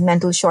have these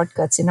mental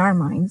shortcuts in our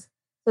minds.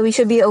 So we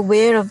should be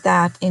aware of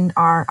that in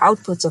our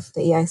outputs of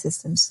the AI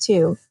systems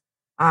too,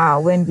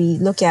 when we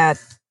look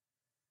at,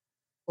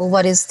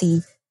 what is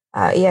the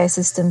AI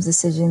system's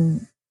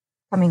decision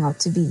coming out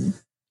to be.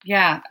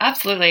 Yeah,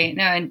 absolutely.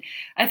 No, and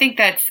I think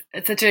it's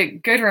such a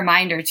good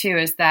reminder too,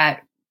 is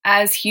that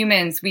as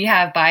humans, we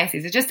have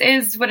biases. It just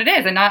is what it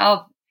is. And not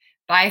all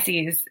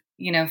biases,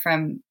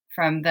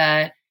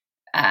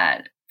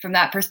 from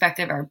that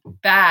perspective are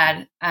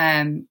bad.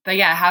 But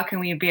yeah, how can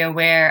we be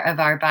aware of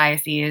our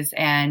biases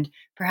and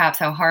perhaps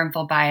how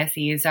harmful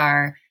biases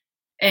are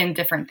in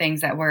different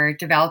things that we're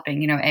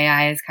developing?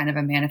 AI is kind of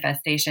a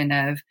manifestation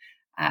of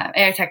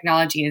AI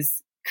technology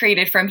is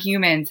created from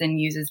humans and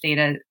uses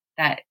data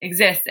that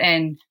exists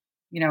in,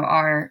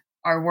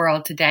 our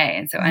world today.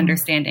 And so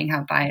understanding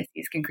how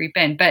biases can creep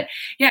in, but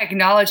yeah,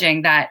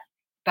 acknowledging that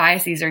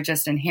biases are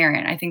just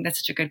inherent. I think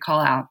that's such a good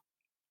call out.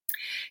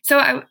 So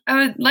I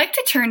would like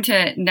to turn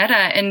to Netta,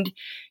 and,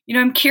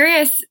 I'm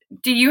curious,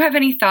 do you have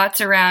any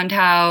thoughts around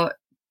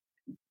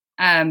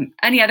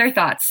any other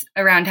thoughts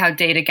around how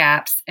data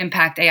gaps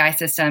impact AI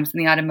systems in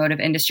the automotive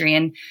industry,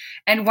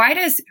 and why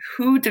does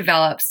who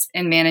develops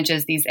and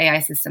manages these AI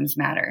systems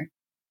matter?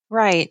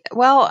 Right.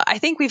 Well, I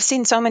think we've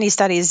seen so many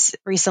studies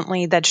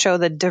recently that show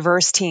that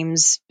diverse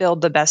teams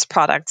build the best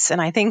products.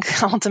 And I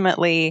think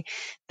ultimately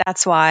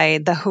that's why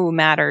the who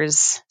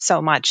matters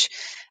so much.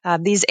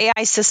 These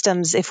AI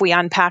systems, if we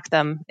unpack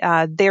them,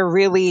 they're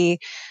really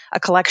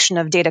a collection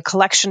of data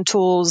collection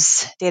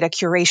tools, data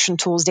curation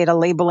tools, data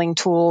labeling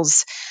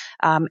tools,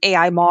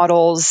 AI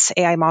models,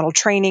 AI model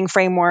training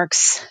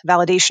frameworks,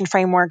 validation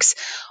frameworks.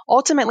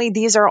 Ultimately,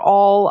 these are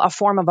all a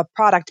form of a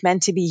product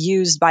meant to be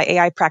used by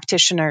AI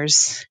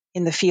practitioners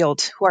in the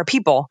field who are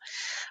people.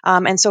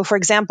 And so, for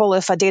example,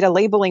 if a data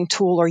labeling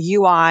tool or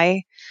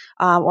UI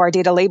or a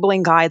data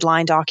labeling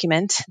guideline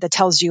document that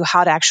tells you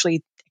how to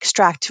actually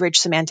extract rich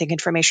semantic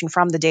information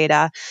from the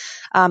data,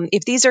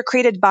 if these are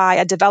created by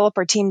a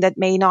developer team that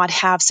may not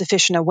have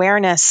sufficient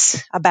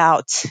awareness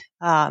about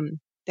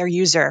their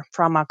user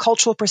from a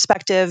cultural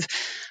perspective,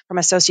 from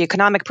a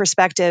socioeconomic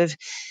perspective,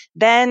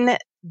 then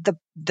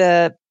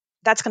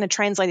that's going to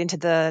translate into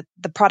the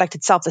product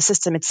itself, the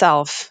system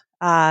itself,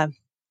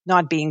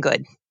 not being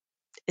good,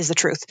 is the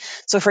truth.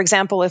 So, for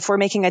example, if we're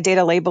making a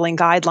data labeling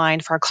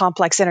guideline for a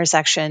complex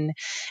intersection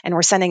and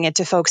we're sending it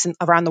to folks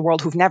around the world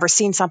who've never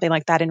seen something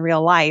like that in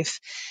real life,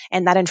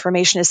 and that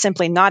information is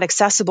simply not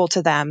accessible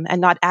to them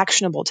and not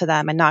actionable to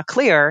them and not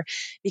clear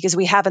because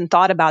we haven't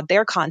thought about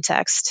their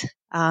context,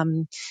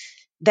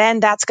 then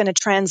that's going to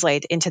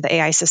translate into the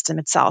AI system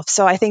itself.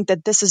 So I think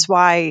that this is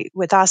why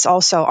with us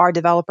also, our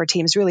developer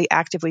teams really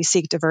actively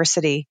seek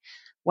diversity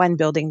when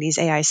building these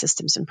AI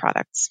systems and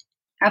products.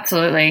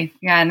 Absolutely.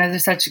 Yeah. And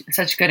those are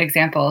such good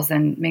examples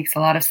and makes a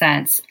lot of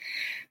sense.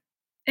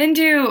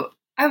 Indu,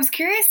 I was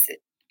curious,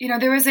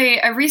 there was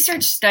a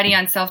research study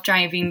on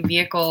self-driving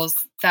vehicles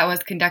that was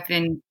conducted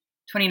in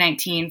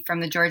 2019 from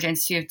the Georgia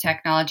Institute of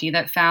Technology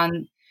that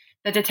found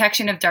the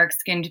detection of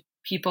dark-skinned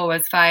people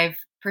was 5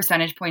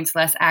 percentage points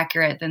less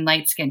accurate than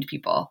light-skinned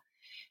people.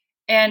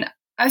 And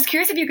I was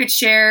curious if you could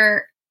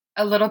share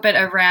a little bit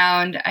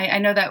around, I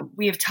know that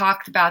we have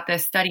talked about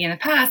this study in the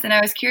past, and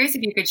I was curious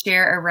if you could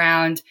share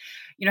around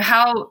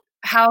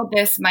how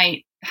this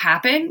might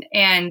happen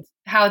and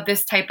how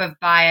this type of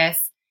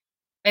bias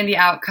and the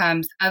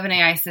outcomes of an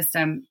AI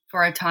system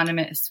for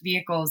autonomous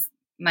vehicles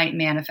might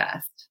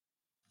manifest.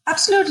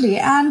 Absolutely.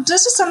 And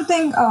this is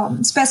something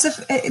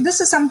specific.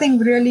 This is something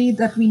really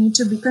that we need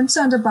to be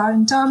concerned about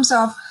in terms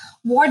of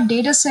what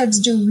data sets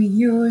do we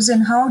use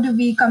and how do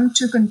we come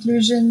to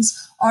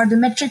conclusions or the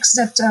metrics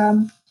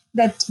that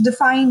that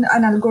define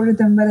an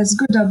algorithm, whether it's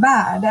good or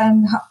bad,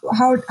 and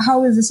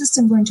how is the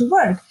system going to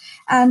work.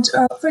 And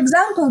for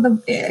example,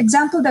 the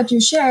example that you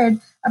shared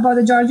about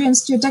the Georgia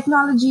Institute of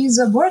Technology's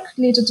work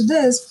related to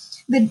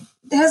this, it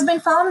has been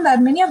found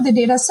that many of the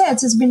data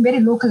sets has been very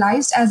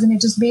localized, as in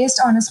it is based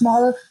on a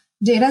small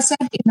data set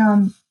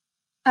in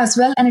as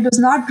well, and it was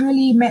not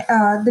really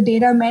the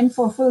data meant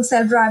for full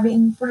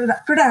self-driving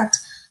product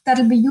that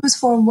will be used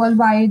for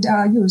worldwide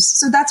use.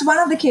 So that's one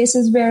of the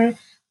cases where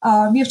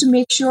we have to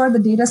make sure the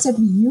data set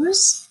we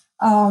use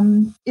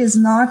is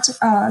not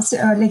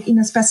like in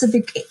a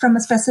specific from a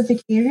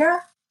specific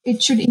area.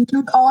 It should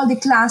include all the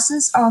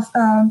classes of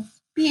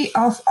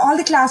all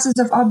the classes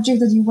of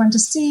objects that you want to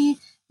see,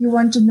 you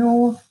want to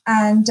know,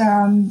 and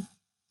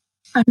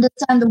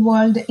understand the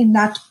world in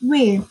that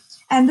way.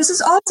 And this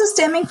is also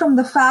stemming from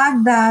the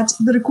fact that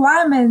the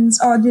requirements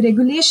or the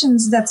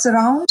regulations that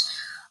surround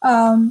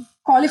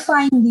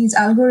qualifying these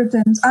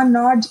algorithms are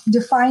not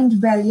defined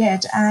well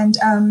yet. And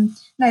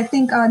I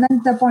think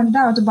Nandita pointed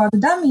out about the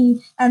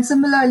dummy, and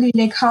similarly,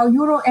 like how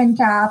Euro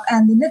NCAP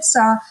and the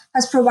NHTSA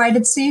has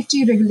provided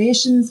safety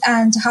regulations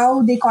and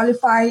how they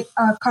qualify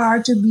a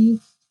car to be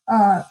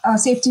a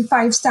safety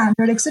 5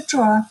 standard,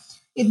 etc.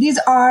 These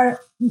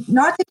are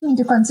not taking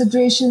into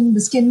consideration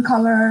the skin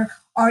color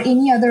or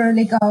any other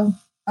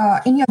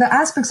any other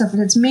aspects of it.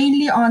 It's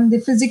mainly on the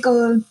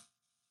physical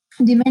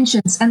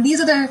dimensions, and these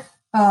are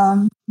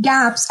the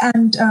gaps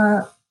and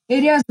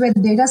areas where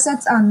the data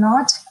sets are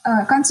not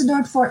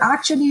considered for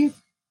actually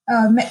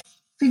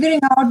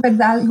figuring out whether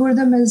the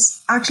algorithm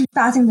is actually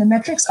passing the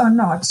metrics or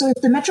not. So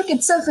if the metric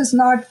itself is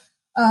not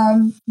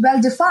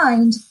well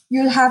defined,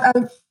 you'll have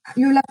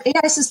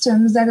AI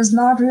systems that is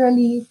not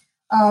really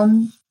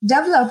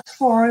developed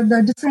for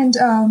the different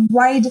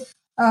wide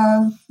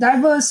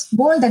diverse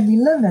world that we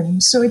live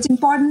in. So it's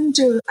important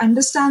to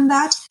understand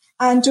that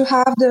and to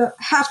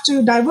have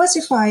to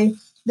diversify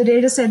the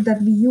data set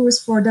that we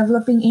use for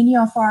developing any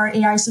of our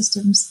AI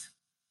systems.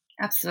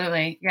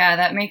 Absolutely. Yeah,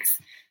 that makes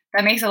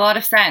a lot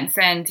of sense,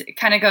 and it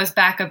kind of goes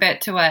back a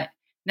bit to what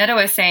Netta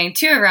was saying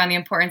too around the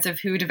importance of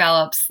who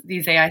develops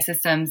these AI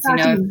systems.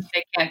 Exactly.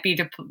 They can't be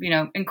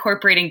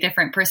incorporating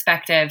different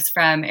perspectives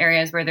from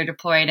areas where they're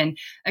deployed, and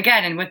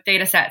again, and with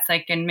data sets,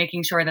 and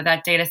making sure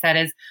that data set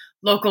is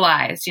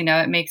localized.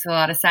 It makes a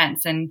lot of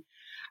sense. And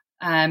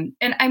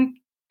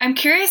I'm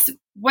curious,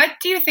 what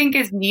do you think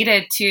is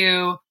needed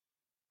to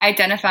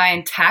identify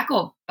and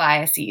tackle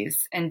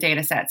biases in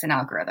data sets and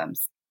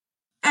algorithms?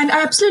 And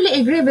I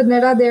absolutely agree with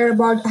Netta there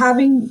about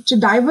having to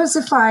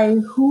diversify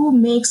who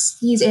makes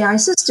these AI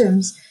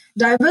systems,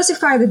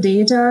 diversify the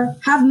data,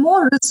 have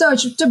more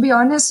research, to be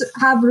honest,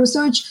 have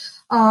research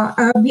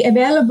be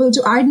available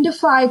to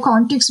identify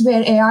contexts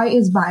where AI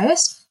is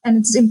biased. And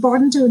it's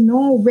important to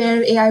know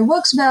where AI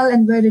works well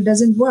and where it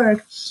doesn't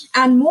work.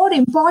 And more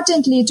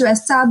importantly, to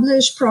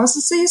establish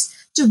processes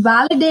to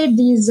validate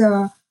these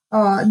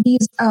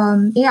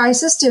AI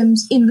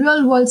systems in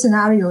real world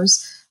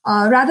scenarios.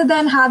 Rather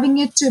than having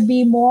it to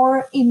be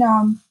more in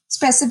a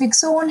specific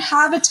zone,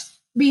 have it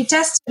be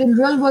tested in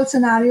real world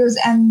scenarios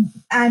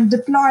and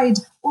deployed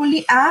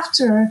only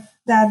after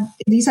that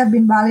these have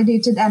been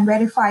validated and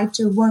verified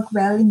to work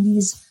well in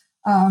these,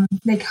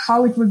 like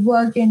how it would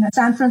work in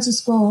San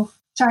Francisco,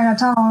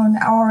 Chinatown,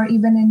 or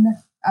even in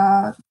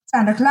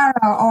Santa Clara,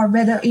 or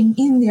whether in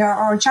India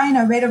or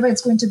China, wherever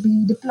it's going to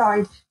be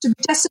deployed, to be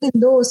tested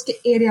in those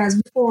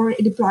areas before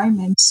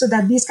deployment, so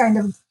that these kind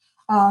of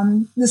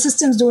the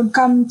systems don't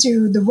come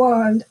to the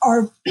world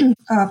or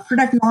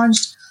product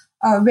launched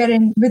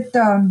wherein with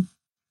the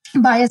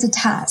bias it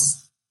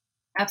has.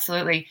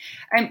 Absolutely.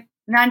 And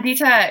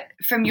Nandita,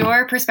 from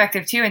your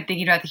perspective too, and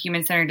thinking about the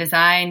human-centered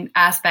design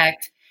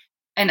aspect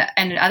and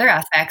other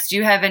aspects, do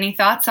you have any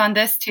thoughts on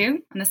this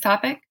too, on this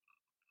topic,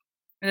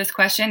 or this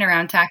question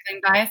around tackling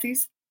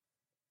biases?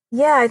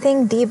 Yeah, I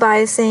think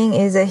debiasing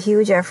is a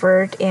huge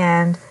effort,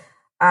 and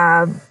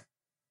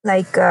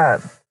like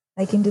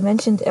Indu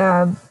mentioned,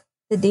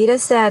 the data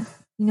set,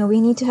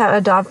 we need to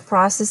adopt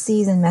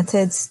processes and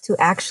methods to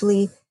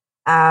actually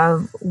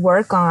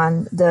work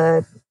on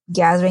the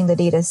gathering the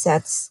data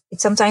sets.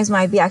 It sometimes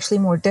might be actually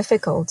more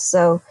difficult.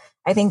 So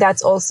I think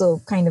that's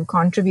also kind of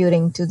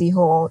contributing to the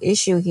whole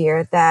issue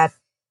here, that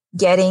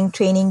getting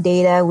training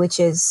data, which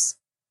is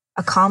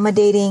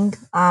accommodating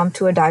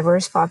to a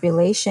diverse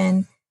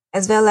population,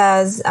 as well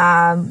as,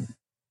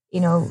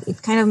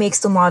 it kind of makes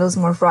the models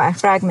more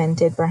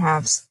fragmented,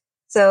 perhaps.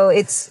 So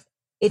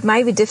it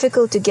might be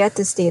difficult to get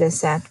this data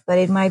set, but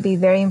it might be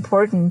very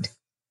important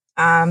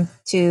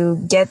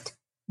to get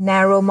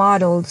narrow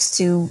models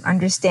to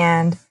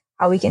understand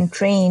how we can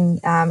train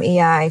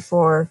AI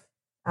for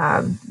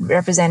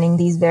representing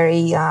these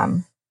very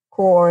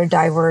core,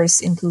 diverse,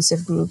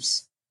 inclusive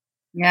groups.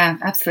 Yeah,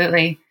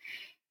 absolutely.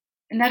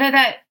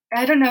 Netta,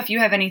 I don't know if you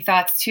have any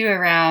thoughts too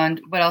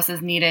around what else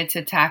is needed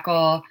to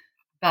tackle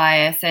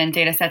bias and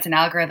data sets and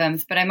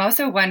algorithms, but I'm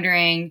also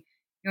wondering,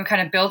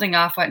 kind of building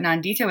off what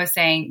Nandita was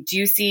saying, do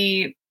you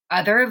see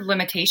other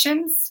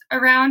limitations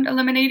around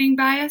eliminating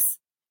bias?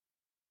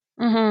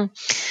 Mm-hmm.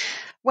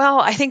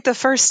 Well, I think the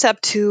first step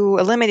to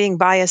eliminating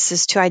bias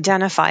is to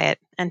identify it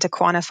and to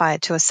quantify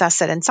it, to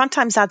assess it. And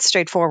sometimes that's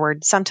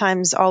straightforward.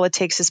 Sometimes all it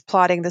takes is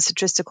plotting the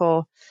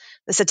statistical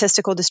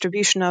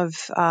distribution of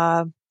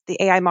the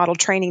AI model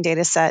training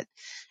data set.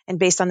 And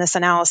based on this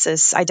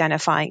analysis,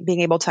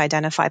 being able to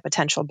identify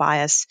potential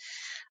bias.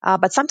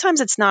 But sometimes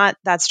it's not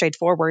that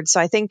straightforward.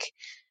 So I think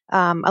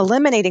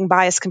eliminating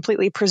bias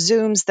completely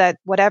presumes that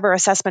whatever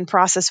assessment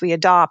process we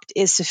adopt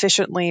is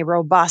sufficiently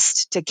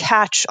robust to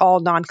catch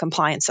all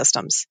non-compliant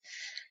systems.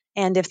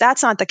 And if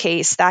that's not the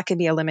case, that can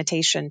be a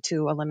limitation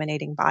to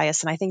eliminating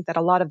bias. And I think that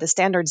a lot of the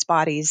standards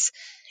bodies,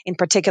 in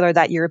particular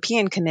that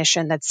European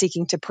Commission that's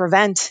seeking to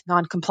prevent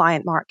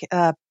non-compliant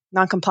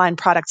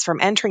products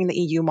from entering the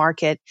EU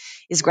market,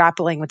 is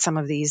grappling with some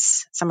of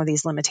these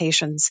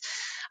limitations.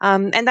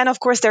 And then, of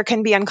course, there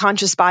can be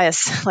unconscious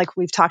bias, like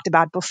we've talked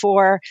about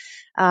before.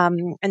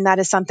 And that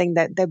is something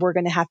that we're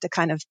going to have to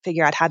kind of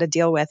figure out how to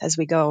deal with as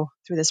we go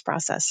through this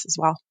process as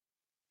well.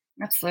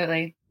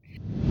 Absolutely.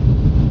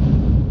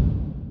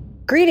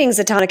 Greetings,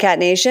 Autonocat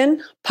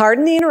Nation.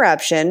 Pardon the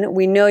interruption.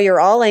 We know you're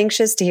all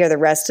anxious to hear the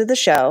rest of the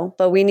show,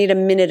 but we need a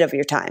minute of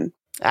your time.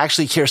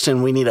 Actually,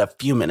 Kirsten, we need a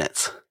few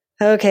minutes.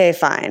 Okay,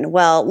 fine.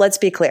 Well, let's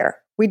be clear.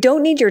 We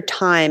don't need your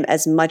time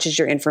as much as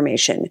your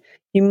information.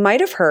 You might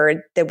have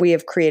heard that we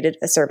have created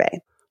a survey.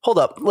 Hold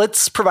up.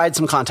 Let's provide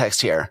some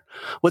context here.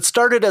 What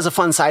started as a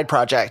fun side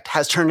project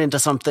has turned into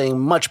something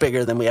much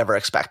bigger than we ever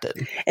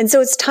expected. And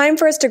so it's time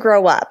for us to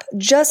grow up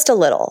just a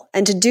little.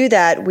 And to do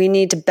that, we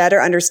need to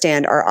better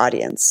understand our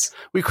audience.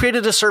 We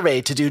created a survey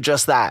to do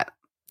just that.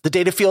 The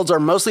data fields are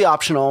mostly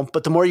optional,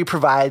 but the more you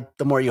provide,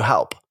 the more you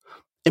help.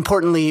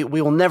 Importantly,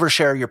 we will never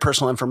share your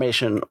personal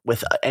information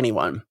with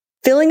anyone.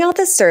 Filling out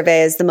this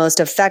survey is the most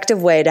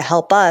effective way to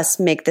help us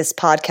make this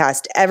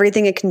podcast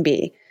everything it can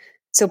be.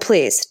 So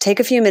please take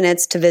a few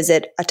minutes to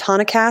visit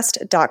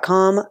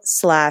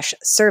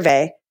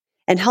autonocast.com/survey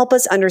and help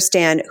us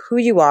understand who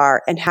you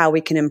are and how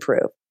we can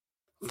improve.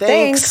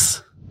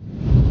 Thanks.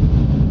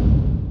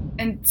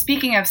 And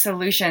speaking of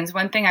solutions,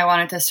 one thing I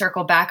wanted to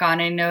circle back on,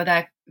 I know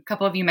that a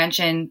couple of you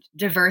mentioned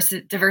diverse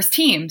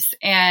teams.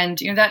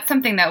 And, that's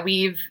something that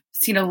we've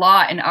seen a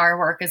lot in our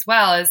work as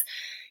well, is,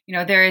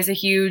 there is a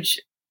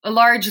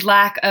large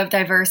lack of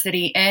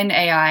diversity in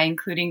AI,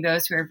 including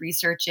those who are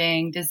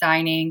researching,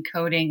 designing,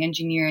 coding,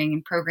 engineering,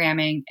 and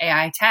programming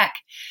AI tech.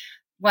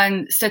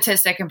 One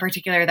statistic in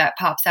particular that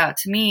pops out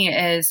to me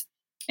is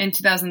in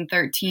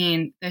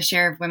 2013, the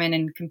share of women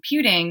in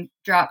computing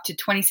dropped to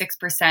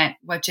 26%,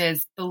 which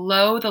is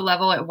below the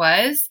level it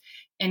was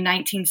in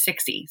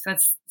 1960. So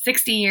that's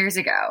 60 years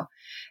ago.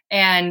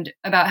 And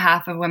about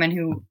half of women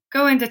who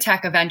go into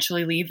tech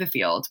eventually leave the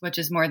field, which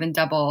is more than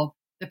double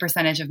the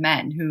percentage of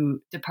men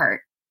who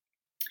depart.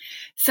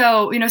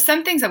 So,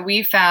 some things that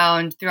we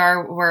found through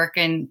our work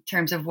in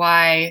terms of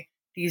why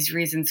these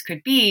reasons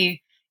could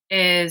be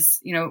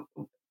is,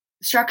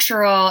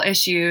 structural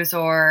issues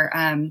or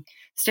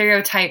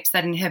stereotypes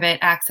that inhibit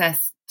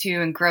access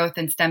to and growth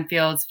in STEM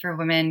fields for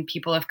women,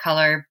 people of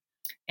color,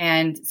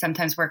 and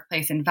sometimes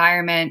workplace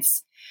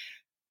environments.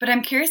 But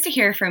I'm curious to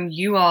hear from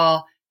you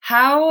all,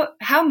 how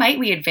might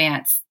we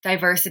advance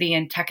diversity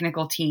in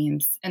technical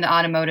teams in the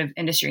automotive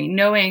industry,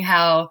 knowing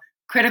how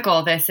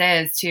critical this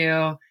is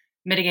to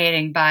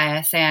mitigating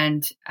bias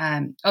and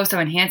also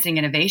enhancing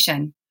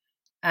innovation?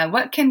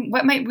 What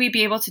might we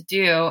be able to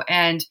do,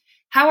 and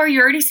how are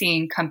you already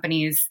seeing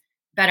companies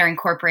better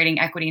incorporating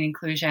equity and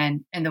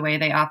inclusion in the way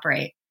they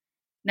operate?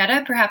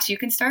 Netta, perhaps you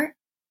can start.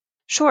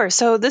 Sure.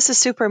 So this is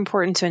super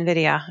important to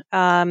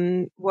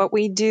NVIDIA. What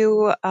we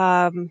do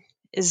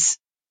is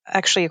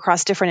actually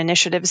across different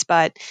initiatives,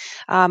 but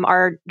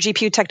our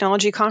GPU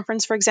Technology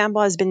Conference, for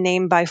example, has been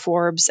named by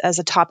Forbes as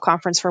a top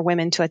conference for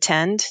women to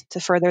attend to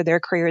further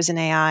their careers in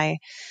AI.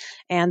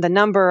 And the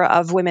number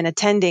of women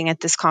attending at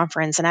this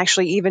conference, and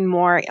actually even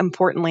more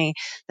importantly,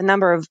 the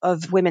number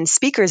of women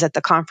speakers at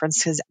the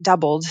conference has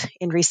doubled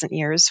in recent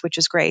years, which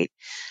is great.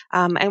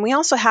 And we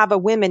also have a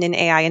Women in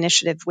AI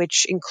initiative,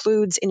 which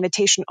includes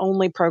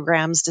invitation-only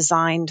programs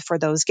designed for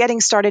those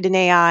getting started in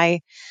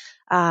AI.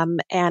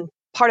 And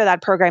part of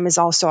that program is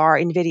also our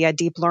NVIDIA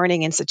Deep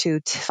Learning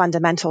Institute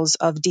Fundamentals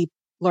of Deep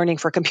Learning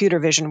for Computer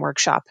Vision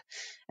workshop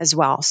as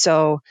well.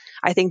 So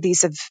I think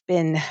these have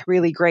been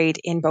really great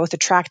in both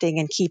attracting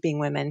and keeping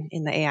women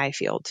in the AI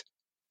field.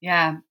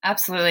 Yeah,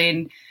 absolutely.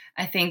 And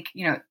I think,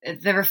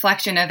 the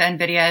reflection of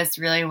NVIDIA is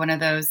really one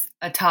of those,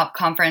 a top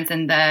conference,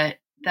 and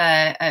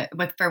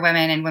for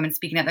women and women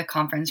speaking at the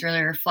conference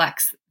really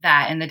reflects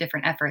that and the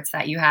different efforts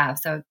that you have.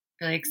 So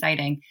really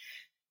exciting.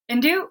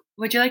 Indu,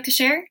 would you like to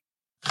share?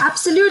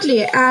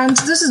 Absolutely, and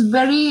this is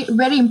very,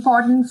 very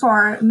important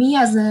for me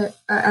as a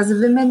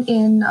woman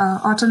in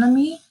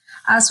autonomy,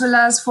 as well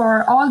as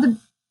for all the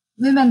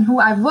women who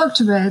I've worked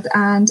with,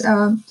 and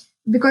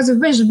because of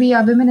which we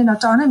are women in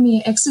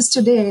autonomy exists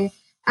today.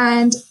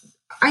 And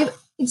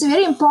it's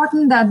very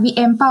important that we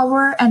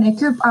empower and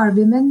equip our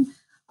women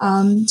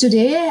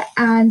today.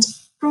 And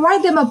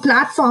provide them a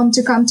platform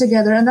to come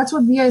together. And that's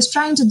what VIA is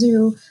trying to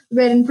do,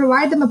 wherein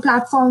provide them a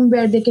platform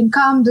where they can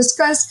come,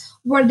 discuss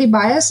what the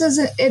biases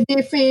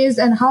they face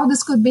and how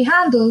this could be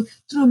handled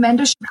through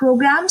mentorship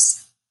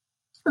programs,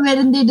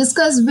 wherein they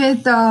discuss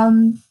with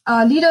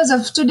leaders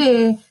of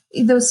today,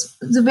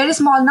 the very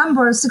small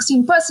number,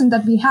 16%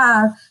 that we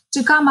have,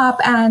 to come up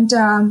and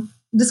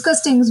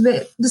discuss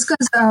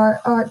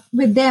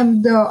with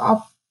them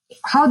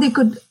how they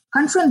could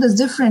confront this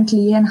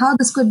differently and how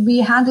this could be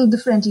handled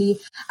differently,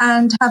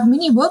 and have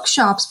mini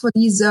workshops for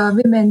these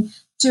women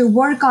to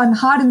work on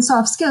hard and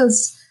soft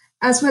skills,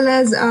 as well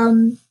as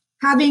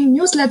having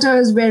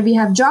newsletters where we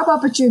have job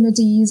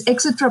opportunities,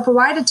 etc.,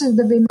 provided to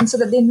the women so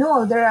that they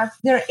know there are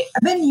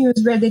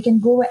avenues where they can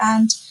go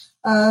and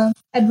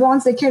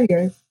advance their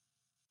career.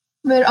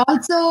 We're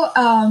also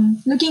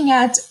looking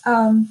at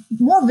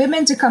more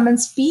women to come and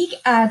speak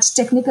at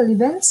technical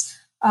events,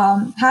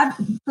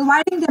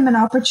 providing them an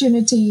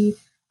opportunity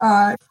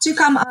to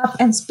come up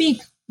and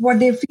speak what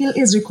they feel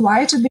is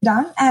required to be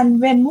done. And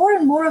when more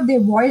and more of their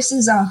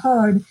voices are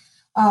heard,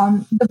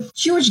 the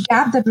huge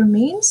gap that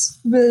remains,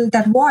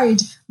 that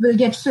void will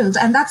get filled.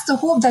 And that's the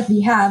hope that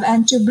we have.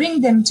 And to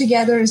bring them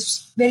together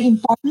is very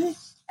important.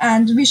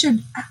 And we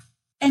should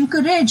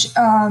encourage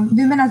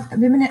women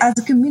as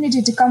a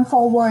community to come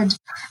forward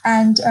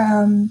and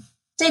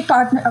take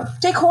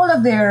hold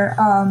of their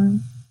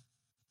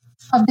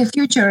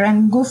future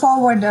and go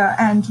forward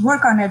and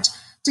work on it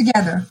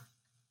together.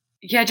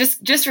 Yeah,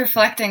 just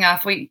reflecting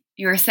off what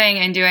you were saying,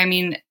 Indu, I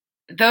mean,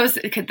 those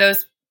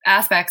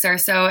aspects are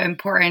so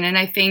important. And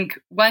I think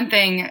one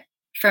thing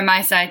from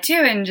my side too,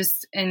 and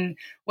just in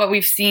what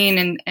we've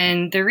seen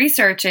in the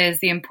research, is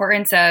the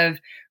importance of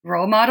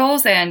role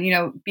models. And,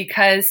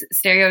 because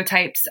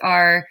stereotypes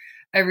are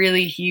a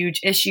really huge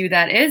issue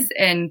that is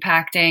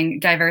impacting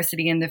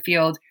diversity in the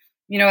field,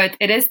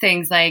 it is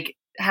things like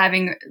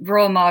having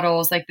role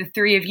models like the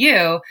three of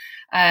you,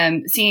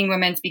 seeing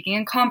women speaking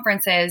in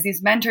conferences,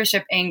 these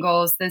mentorship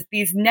angles,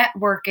 these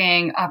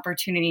networking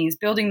opportunities,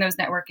 building those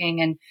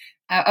networking and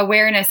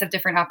awareness of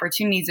different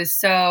opportunities is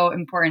so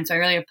important. So I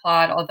really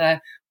applaud all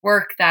the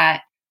work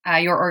that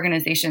your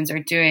organizations are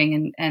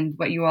doing and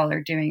what you all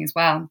are doing as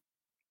well.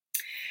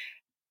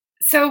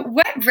 So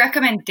what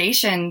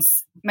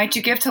recommendations might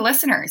you give to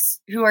listeners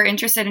who are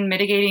interested in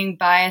mitigating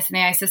bias in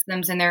AI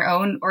systems in their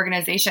own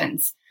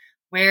organizations?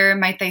 Where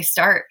might they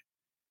start?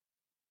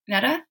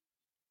 Netta?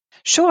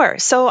 Sure.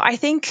 So I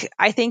think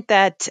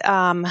that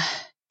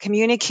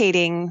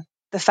communicating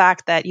the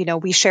fact that,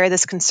 we share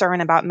this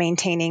concern about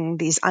maintaining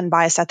these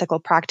unbiased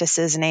ethical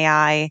practices in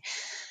AI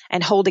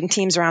and holding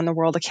teams around the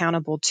world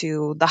accountable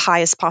to the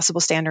highest possible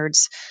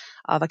standards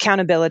of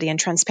accountability and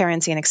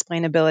transparency and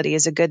explainability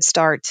is a good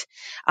start.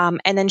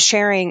 And then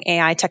sharing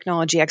AI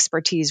technology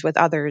expertise with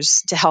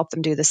others to help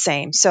them do the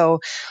same. So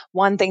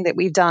one thing that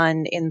we've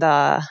done in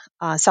the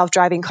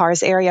self-driving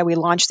cars area, we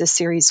launched this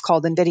series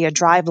called NVIDIA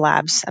Drive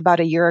Labs about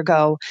a year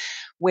ago,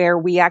 where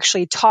we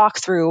actually talk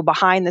through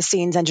behind the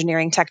scenes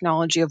engineering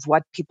technology of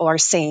what people are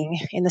seeing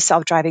in the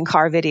self-driving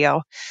car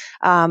video.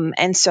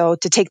 And so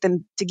to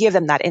give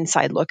them that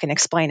inside look and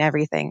explain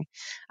everything.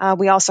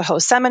 We also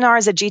host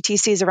seminars at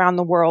GTCs around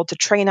the world to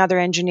train other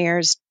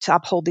engineers to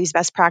uphold these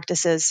best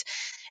practices.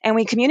 And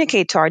we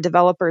communicate to our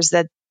developers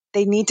that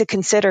they need to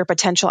consider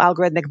potential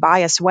algorithmic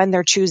bias when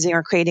they're choosing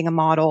or creating a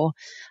model,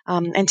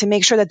 and to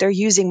make sure that they're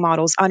using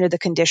models under the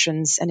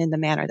conditions and in the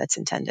manner that's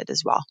intended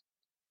as well.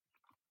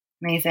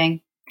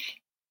 Amazing.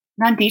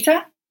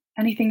 Nandita,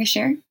 anything to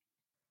share?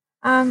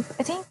 I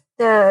think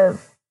the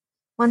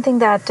one thing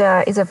that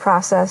is a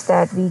process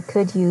that we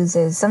could use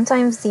is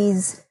sometimes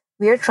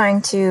we are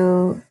trying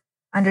to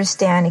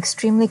understand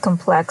extremely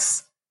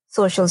complex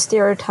social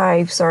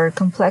stereotypes or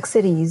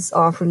complexities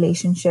of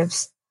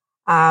relationships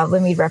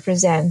when we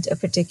represent a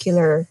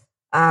particular,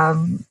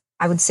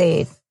 I would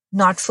say,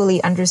 not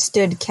fully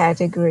understood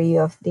category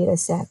of data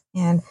set.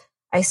 And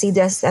I see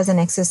this as an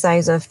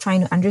exercise of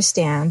trying to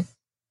understand,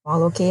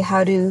 well, okay,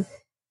 how do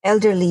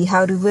elderly,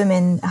 how do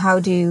women, how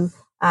do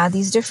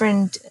these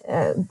different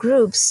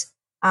groups,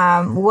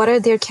 what are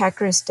their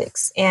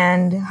characteristics,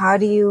 and how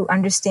do you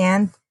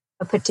understand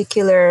a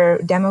particular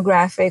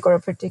demographic or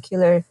a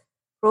particular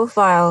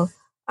profile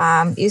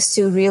is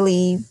to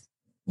really,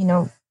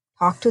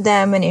 talk to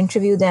them and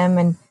interview them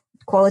and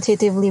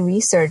qualitatively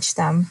research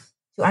them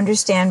to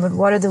understand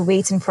what are the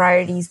weights and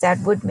priorities that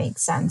would make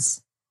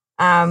sense.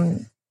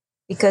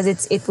 Because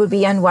it would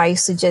be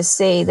unwise to just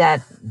say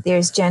that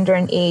there's gender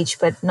and age,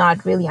 but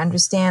not really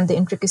understand the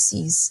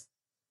intricacies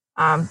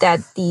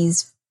that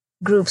these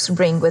groups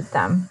bring with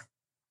them,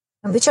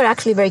 which are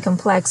actually very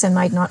complex and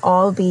might not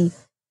all be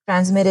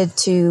transmitted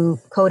to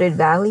coded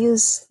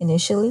values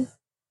initially.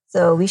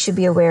 So we should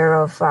be aware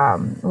of,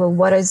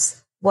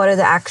 what are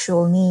the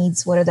actual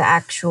needs? What are the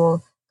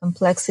actual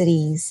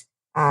complexities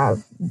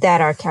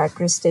that are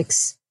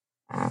characteristics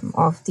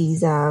of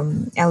these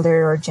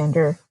elder or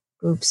gender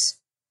groups?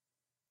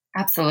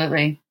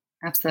 Absolutely.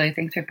 Thanks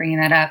for bringing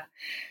that up.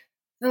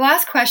 The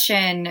last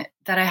question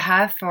that I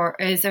have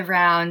is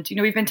around,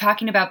 we've been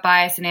talking about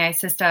bias in AI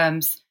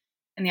systems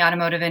in the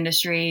automotive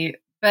industry,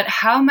 But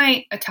how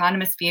might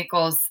autonomous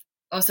vehicles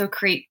also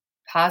create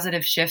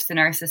positive shifts in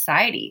our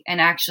society and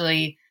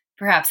actually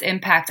perhaps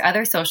impact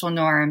other social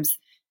norms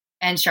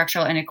and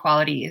structural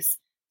inequalities?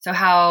 So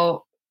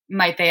how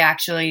might they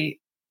actually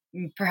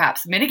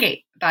perhaps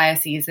mitigate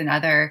biases and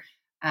other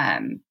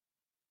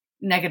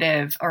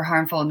negative or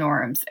harmful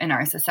norms in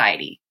our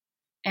society?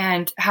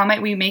 And how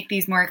might we make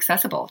these more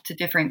accessible to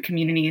different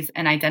communities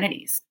and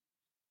identities?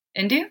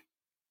 Indu?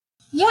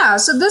 Yeah,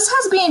 so this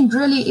has been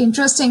really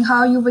interesting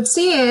how you would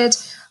see it.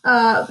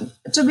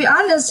 To be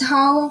honest,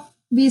 how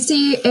we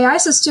see AI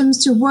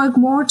systems to work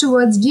more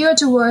geared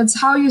towards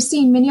how you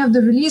see many of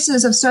the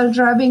releases of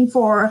self-driving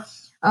for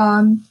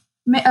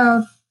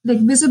like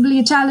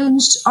visibly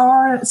challenged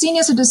or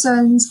senior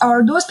citizens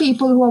or those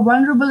people who are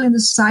vulnerable in the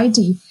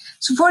society.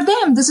 So for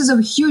them, this is a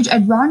huge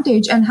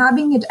advantage, and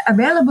having it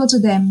available to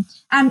them,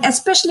 and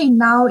especially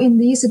now in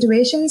these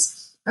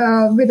situations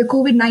with the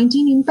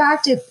COVID-19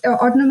 impact,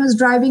 autonomous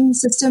driving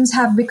systems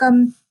have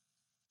become,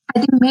 I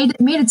think,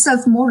 made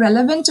itself more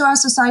relevant to our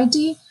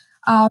society,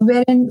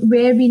 where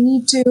we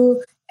need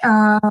to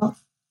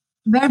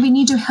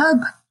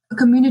help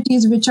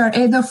communities which are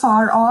either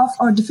far off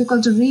or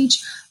difficult to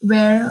reach,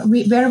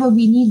 wherever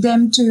we need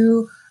them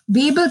to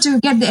be able to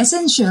get the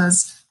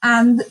essentials.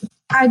 And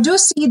I do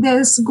see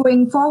this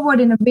going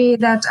forward in a way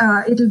that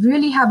it'll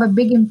really have a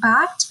big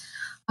impact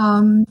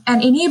and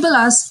enable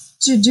us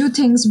to do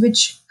things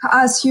which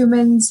us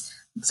humans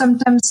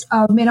sometimes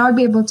may not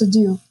be able to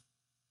do.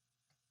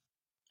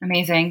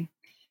 Amazing.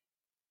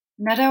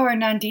 Netta or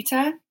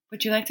Nandita,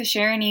 would you like to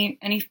share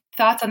any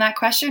thoughts on that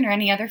question or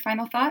any other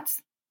final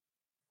thoughts?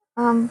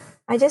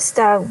 I just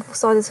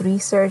saw this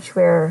research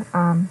where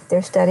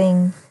they're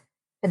studying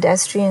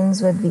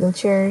pedestrians with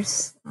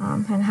wheelchairs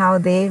and how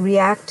they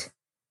react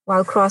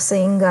while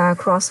crossing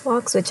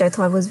crosswalks, which I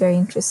thought was very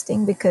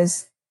interesting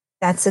because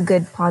that's a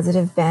good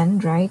positive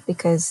bend, right?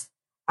 Because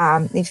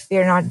if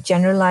we're not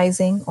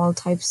generalizing all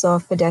types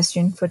of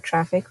pedestrian foot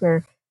traffic,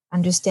 we're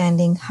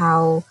understanding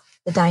how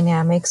the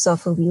dynamics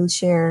of a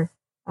wheelchair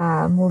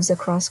moves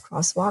across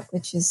crosswalk,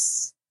 which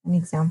is an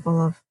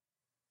example of,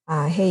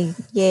 hey,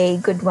 yay,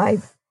 good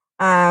vibe.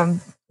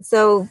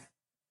 So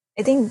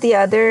I think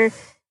the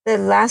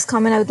last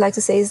comment I would like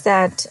to say is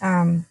that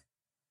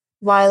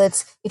while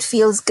it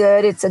feels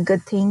good, it's a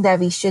good thing that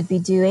we should be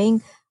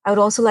doing, I would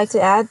also like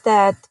to add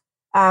that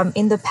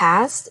in the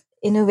past,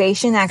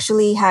 innovation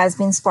actually has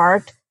been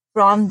sparked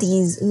from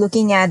these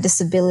looking at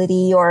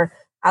disability or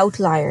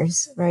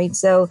outliers, right?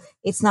 So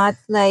it's not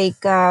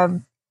like,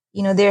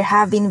 there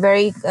have been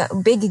very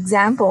big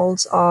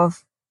examples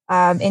of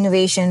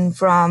innovation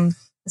from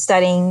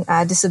studying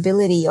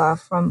disability or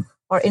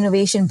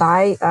innovation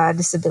by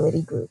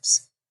disability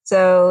groups.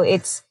 So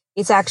it's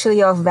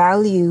actually of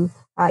value,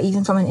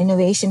 even from an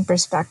innovation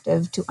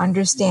perspective, to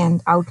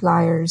understand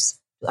outliers,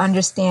 to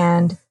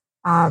understand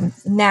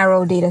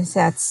narrow data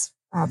sets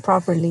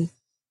properly.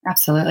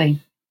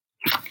 Absolutely.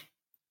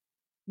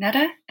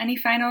 Netta, any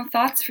final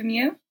thoughts from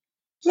you?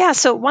 Yeah,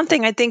 so one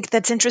thing I think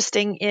that's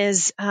interesting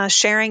is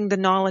sharing the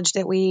knowledge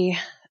that we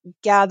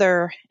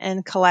gather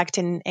and collect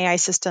in AI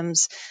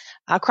systems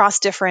across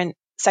different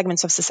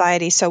segments of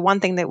society. So one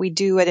thing that we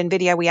do at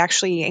NVIDIA, we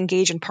actually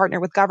engage and partner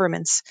with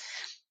governments,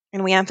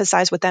 and we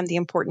emphasize with them the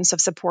importance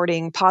of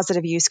supporting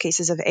positive use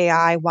cases of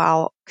AI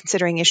while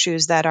considering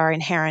issues that are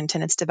inherent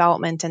in its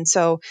development. And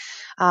so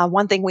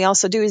one thing we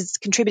also do is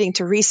contributing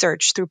to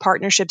research through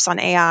partnerships on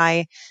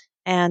AI.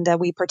 And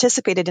we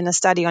participated in a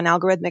study on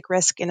algorithmic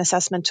risk and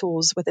assessment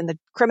tools within the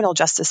criminal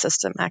justice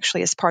system,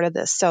 actually, as part of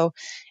this. So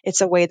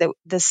it's a way that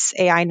this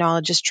AI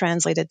knowledge is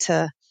translated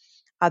to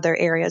other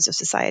areas of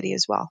society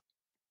as well.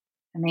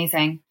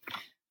 Amazing.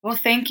 Well,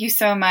 thank you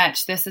so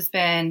much. This has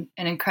been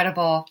an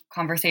incredible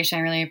conversation.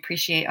 I really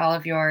appreciate all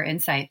of your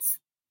insights.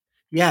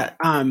 Yeah.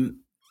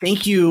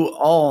 Thank you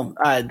all.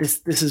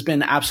 This has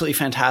been absolutely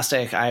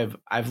fantastic.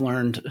 I've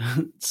learned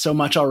so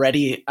much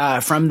already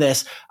from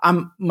this.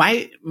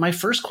 My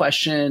first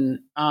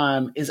question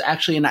is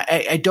actually, and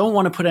I don't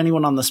want to put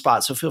anyone on the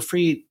spot, so feel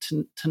free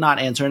to not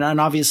answer. And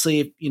obviously,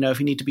 if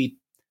you need to be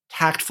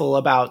tactful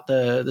about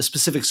the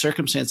specific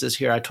circumstances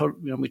here,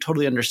 we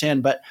totally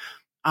understand. But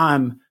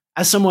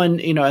as someone,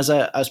 as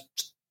a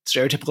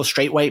stereotypical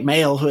straight white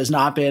male who has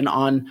not been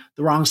on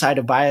the wrong side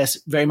of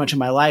bias very much in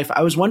my life,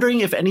 I was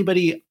wondering if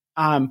anybody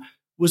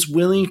was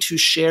willing to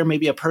share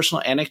maybe a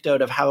personal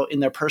anecdote of how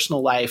in their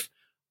personal life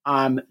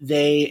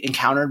they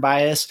encountered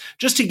bias,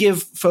 just to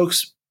give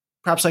folks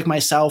perhaps like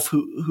myself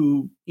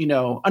who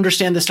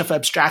understand this stuff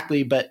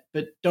abstractly, but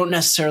don't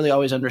necessarily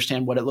always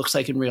understand what it looks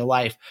like in real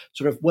life,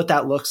 sort of what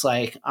that looks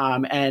like.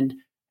 And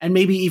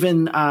maybe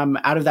even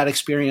out of that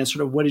experience,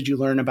 sort of what did you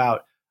learn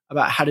about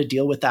how to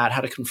deal with that,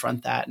 how to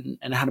confront that,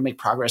 and how to make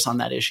progress on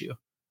that issue.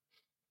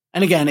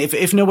 And again,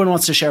 if no one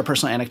wants to share a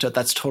personal anecdote,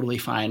 that's totally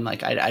fine.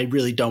 Like I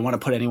really don't want to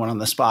put anyone on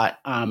the spot.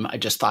 I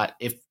just thought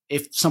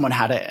if someone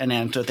had an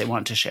anecdote they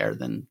wanted to share,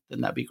 then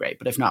that'd be great.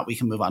 But if not, we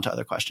can move on to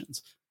other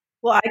questions.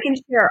 Well, I can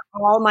share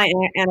all my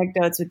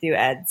anecdotes with you,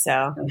 Ed.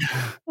 So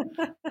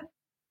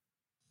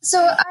So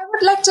I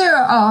would like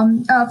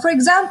to, for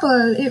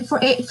example, for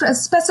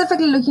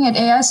specifically looking at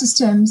AI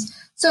systems.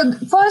 So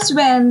first,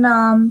 when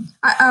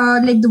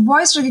like the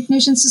voice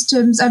recognition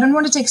systems, I don't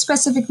want to take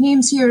specific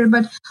names here,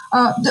 but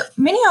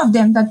many of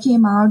them that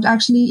came out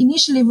actually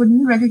initially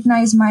wouldn't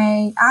recognize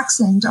my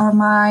accent or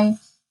my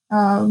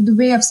the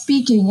way of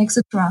speaking,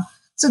 etc.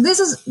 So this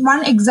is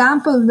one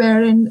example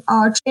wherein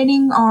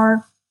training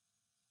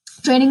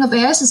of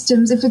AI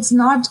systems, if it's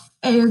not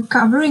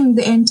covering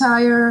the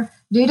entire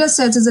data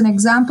sets, is an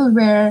example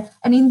where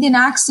an Indian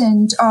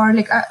accent, or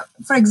like,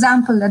 for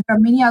example, there are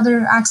many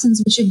other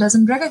accents which it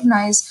doesn't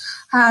recognize,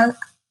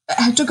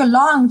 took a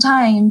long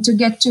time to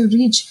get to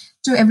reach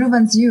to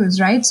everyone's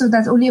use, right? So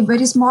that only a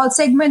very small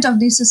segment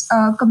of this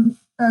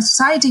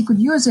society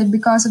could use it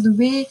because of the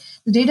way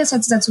the data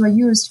sets that were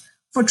used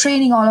for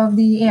training all of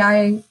the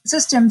AI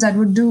systems that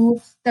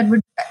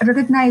would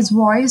recognize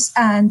voice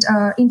and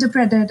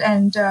interpret it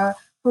and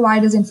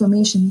provide us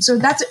information. So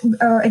that's an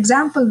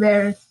example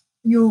where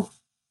you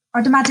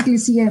automatically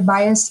see a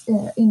bias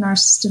in our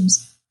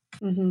systems.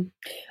 Mm-hmm.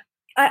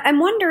 I'm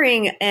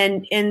wondering,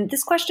 and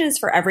this question is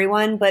for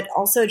everyone, but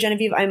also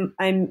Genevieve,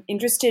 I'm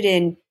interested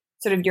in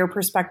sort of your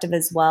perspective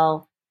as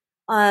well.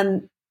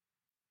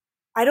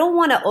 I don't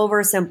want to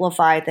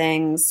oversimplify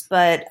things,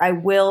 but I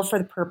will for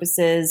the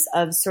purposes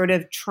of sort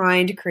of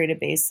trying to create a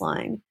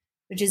baseline,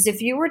 which is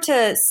if you were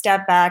to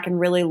step back and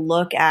really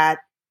look at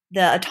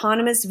the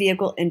autonomous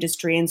vehicle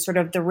industry and sort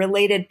of the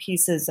related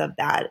pieces of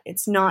that.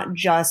 It's not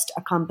just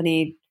a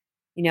company,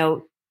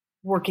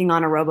 working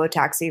on a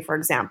robotaxi, for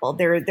example.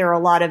 There are a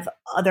lot of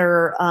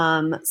other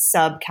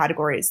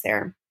subcategories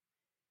there.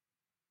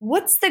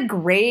 What's the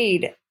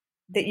grade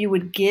that you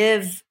would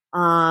give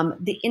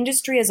the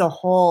industry as a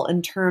whole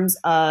in terms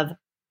of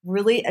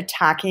really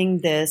attacking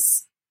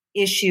this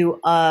issue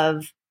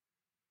of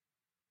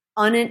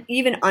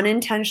even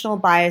unintentional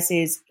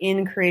biases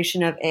in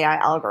creation of AI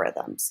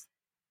algorithms?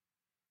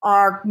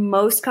 Are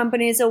most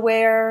companies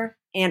aware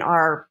and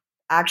are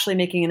actually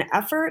making an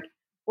effort?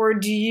 Or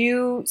do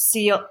you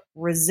see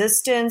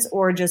resistance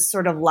or just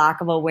sort of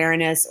lack of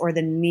awareness or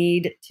the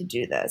need to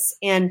do this?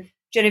 And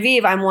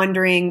Genevieve, I'm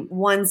wondering,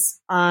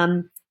 once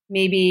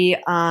maybe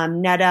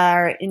Neda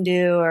or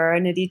Indu or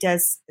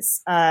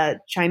Nadita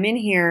chime in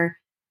here,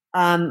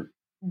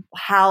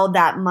 how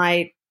that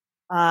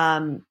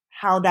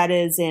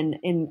is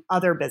in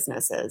other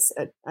businesses.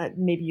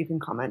 Maybe you can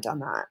comment on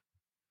that.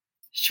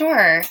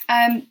 Sure.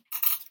 I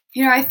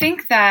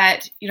think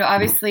that,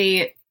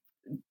 obviously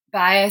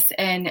bias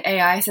in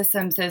AI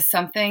systems is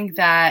something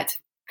that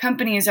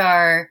companies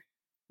are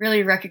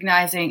really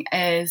recognizing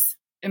as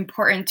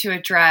important to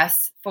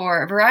address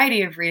for a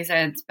variety of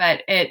reasons,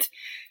 but it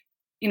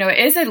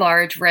is a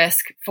large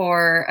risk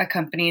for a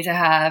company to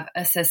have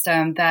a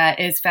system that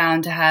is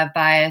found to have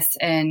bias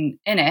in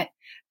it.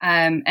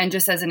 And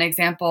just as an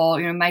example,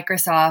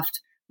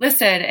 Microsoft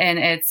listed in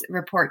its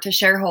report to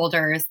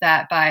shareholders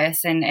that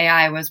bias in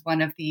AI was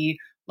one of the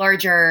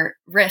larger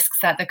risks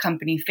that the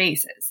company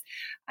faces.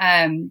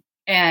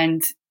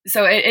 And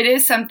so it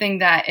is something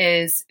that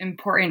is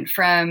important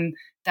from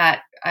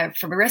a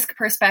risk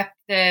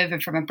perspective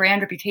and from a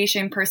brand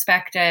reputation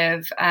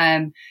perspective.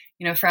 From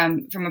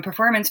a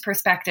performance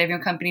perspective,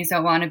 companies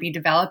don't want to be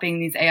developing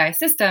these AI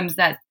systems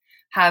that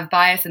have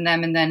bias in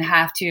them and then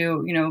have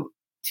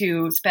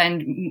to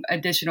spend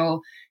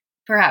additional,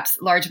 perhaps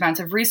large amounts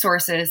of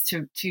resources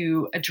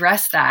to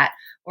address that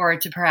or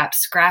to perhaps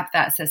scrap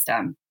that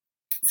system.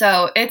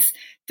 So it's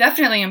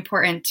definitely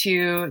important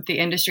to the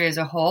industry as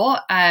a whole.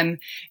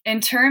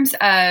 In terms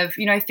of,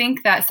 I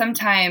think that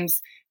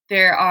sometimes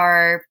there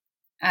are,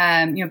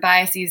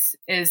 biases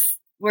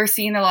we're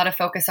seeing a lot of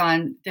focus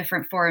on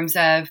different forms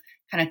of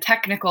kind of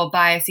technical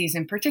biases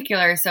in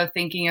particular. So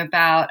thinking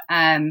about,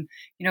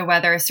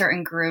 whether a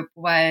certain group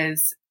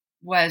was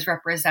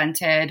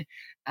represented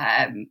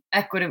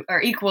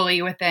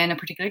equally within a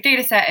particular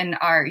data set, and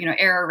are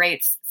error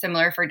rates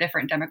similar for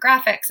different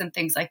demographics and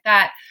things like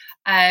that.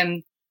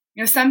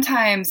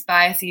 Sometimes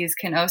biases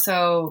can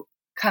also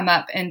come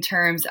up in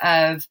terms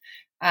of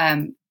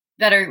that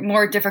are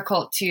more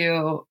difficult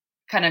to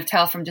kind of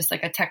tell from just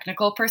like a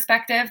technical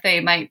perspective. They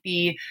might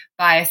be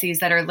biases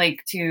that are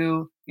linked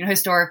to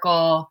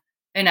historical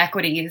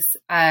inequities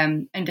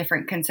and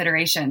different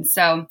considerations.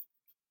 So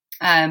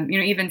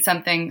even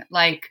something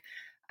like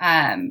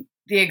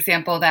the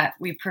example that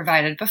we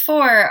provided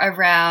before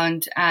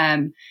around,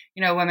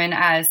 women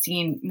as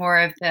seen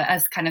more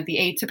as kind of the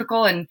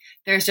atypical, and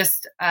there's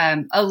just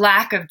a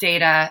lack of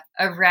data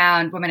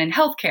around women in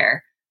healthcare,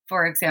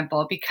 for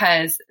example,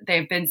 because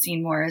they've been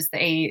seen more as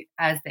the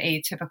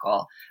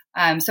atypical.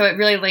 So it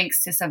really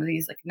links to some of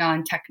these like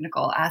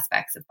non-technical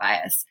aspects of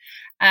bias.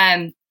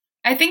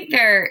 I think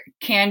there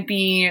can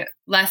be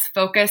less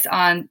focus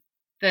on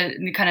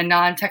the kind of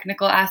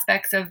non-technical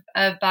aspects of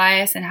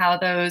bias and how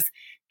those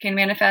can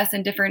manifest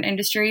in different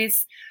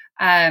industries.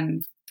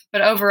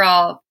 But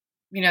overall,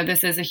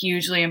 this is a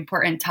hugely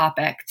important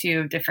topic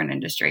to different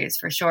industries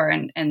for sure,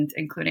 and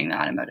including the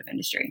automotive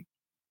industry.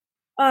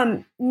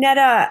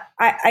 Netta,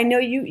 I know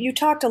you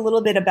talked a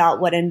little bit about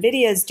what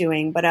NVIDIA is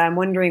doing, but I'm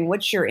wondering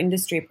what's your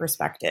industry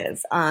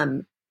perspective?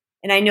 And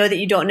I know that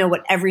you don't know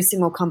what every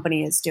single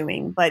company is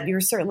doing, but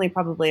you're certainly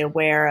probably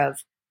aware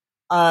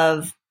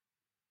of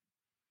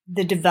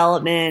the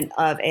development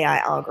of AI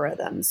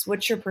algorithms.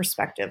 What's your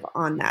perspective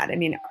on that? I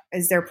mean,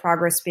 is there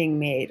progress being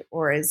made,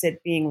 or is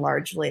it being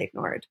largely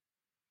ignored?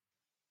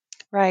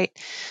 Right.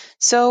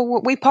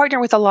 So we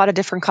partner with a lot of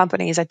different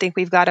companies. I think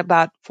we've got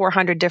about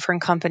 400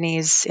 different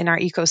companies in our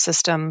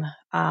ecosystem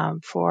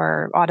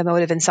for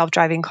automotive and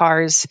self-driving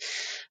cars,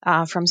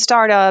 from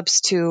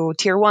startups to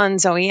tier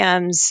ones,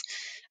 OEMs,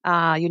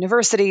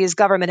 universities,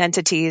 government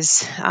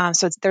entities.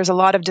 So there's a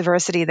lot of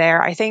diversity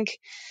there. I think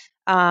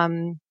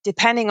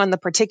depending on the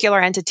particular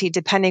entity,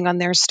 depending on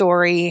their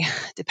story,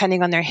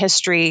 depending on their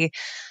history,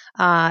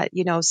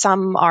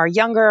 some are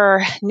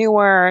younger,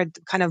 newer,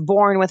 kind of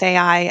born with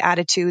AI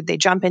attitude. They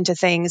jump into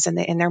things and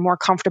they're more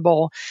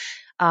comfortable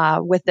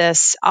with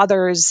this.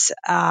 Others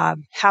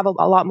have a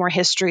lot more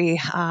history,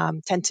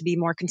 tend to be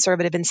more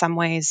conservative in some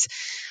ways.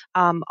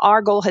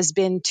 Our goal has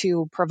been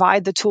to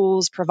provide the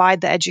tools,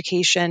 provide the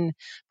education,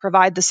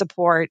 provide the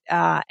support,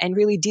 and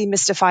really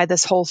demystify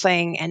this whole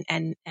thing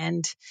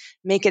and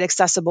make it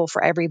accessible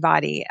for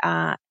everybody,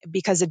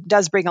 because it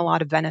does bring a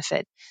lot of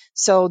benefit.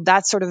 So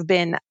that's sort of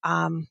been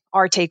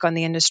our take on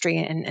the industry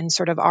and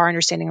sort of our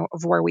understanding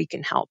of where we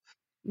can help.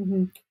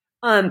 Mm-hmm.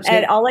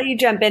 Ed, I'll let you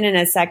jump in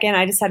a second.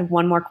 I just had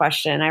one more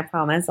question. I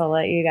promise I'll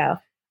let you go.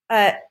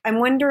 I'm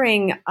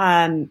wondering,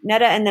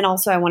 Netta, and then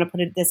also I want to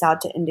put this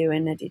out to Indu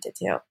and Nadita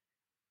too.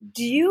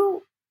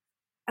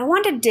 I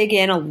want to dig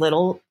in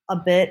a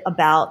bit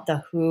about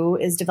who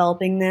is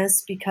developing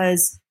this,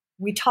 because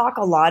we talk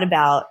a lot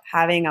about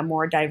having a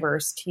more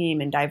diverse team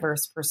and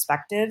diverse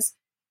perspectives.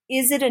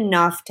 Is it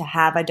enough to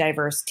have a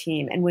diverse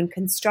team? And when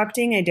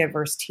constructing a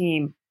diverse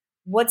team,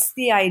 what's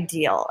the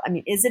ideal? I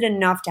mean, is it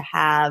enough to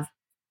have,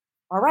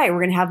 all right,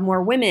 we're going to have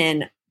more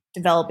women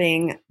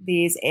developing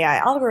these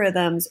AI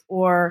algorithms,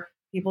 or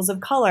peoples of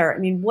color? I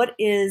mean,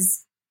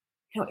 is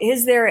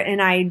there an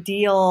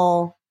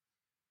ideal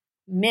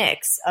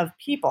mix of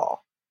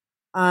people?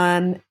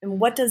 And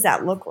what does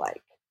that look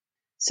like?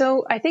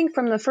 So I think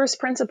from the first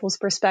principles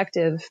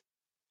perspective,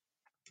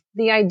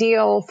 the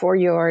ideal for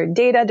your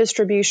data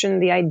distribution,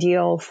 the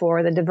ideal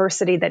for the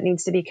diversity that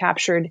needs to be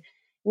captured,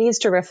 needs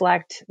to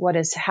reflect what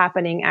is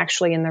happening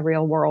actually in the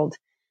real world.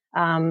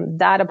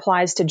 That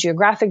applies to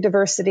geographic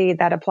diversity,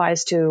 that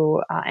applies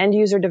to end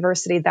user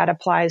diversity, that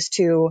applies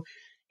to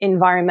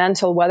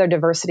environmental weather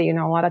diversity.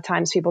 A lot of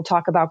times people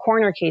talk about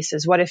corner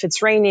cases. What if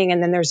it's raining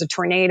and then there's a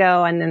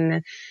tornado and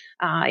then,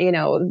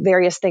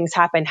 various things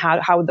happen?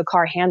 How would the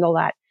car handle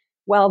that?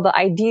 Well, the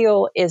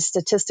ideal is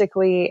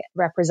statistically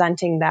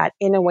representing that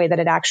in a way that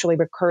it actually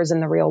recurs in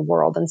the real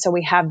world. And so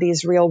we have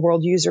these real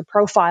world user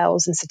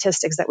profiles and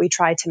statistics that we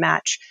try to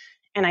match.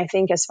 And I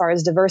think as far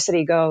as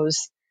diversity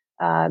goes,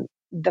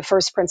 the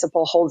first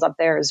principle holds up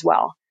there as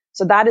well.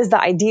 So that is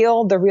the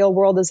ideal. The real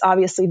world is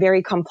obviously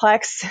very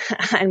complex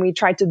and we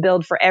try to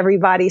build for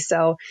everybody.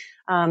 So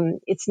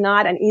it's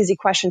not an easy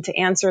question to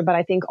answer, but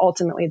I think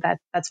ultimately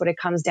that's what it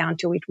comes down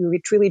to. We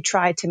truly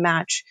try to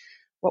match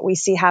what we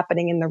see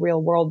happening in the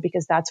real world,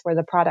 because that's where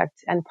the product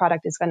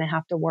is going to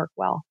have to work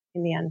well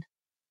in the end.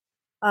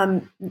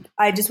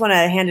 I just want to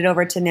hand it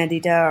over to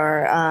Nadita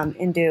or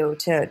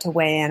Indu to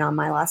weigh in on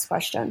my last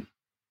question.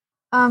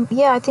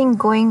 I think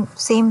going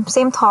same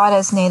thought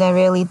as Neda,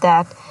 really,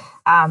 that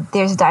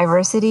there's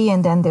diversity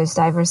and then there's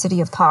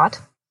diversity of thought.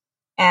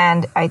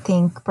 And I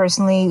think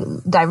personally,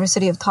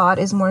 diversity of thought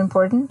is more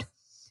important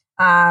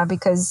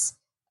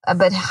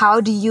but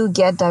how do you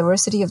get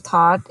diversity of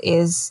thought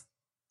is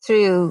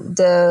through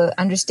the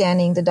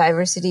understanding the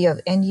diversity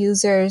of end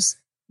users,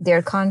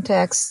 their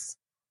contexts,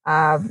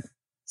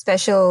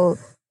 special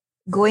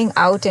going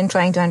out and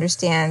trying to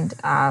understand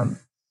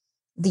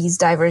these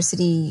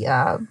diversity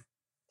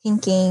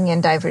thinking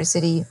and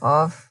diversity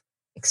of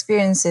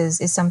experiences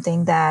is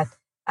something that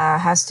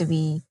has to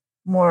be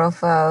more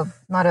of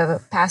not a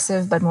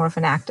passive, but more of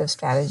an active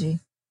strategy.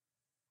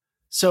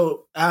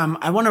 So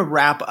I want to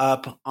wrap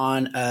up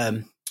on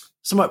a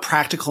somewhat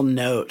practical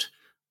note,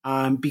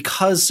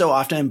 because so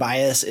often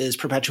bias is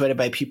perpetuated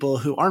by people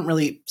who aren't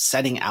really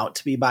setting out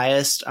to be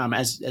biased.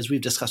 As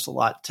we've discussed a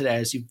lot today,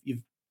 as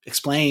you've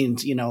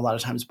explained, a lot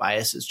of times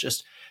bias is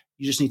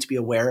you just need to be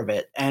aware of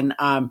it. And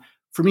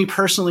for me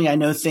personally, I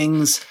know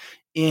things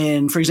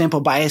for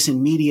example, bias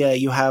in media,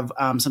 you have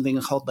something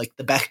called like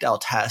the Bechdel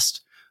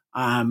test,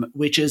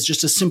 which is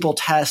just a simple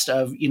test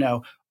of,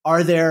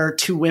 are there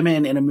two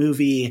women in a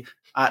movie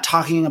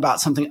talking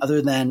about something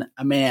other than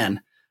a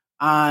man?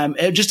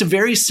 Just a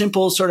very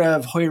simple sort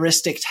of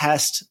heuristic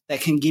test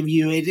that can give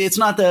you, it's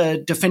not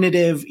the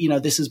definitive,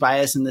 this is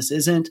bias and this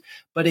isn't,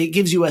 but it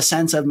gives you a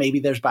sense of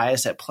maybe there's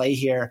bias at play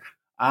here.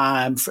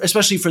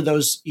 Especially for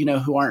those,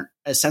 who aren't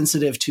as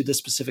sensitive to the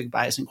specific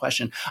bias in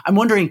question. I'm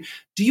wondering,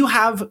 do you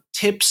have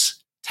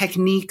tips,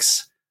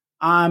 techniques,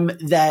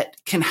 that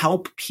can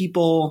help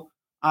people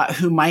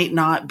who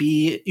might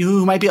be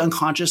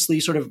unconsciously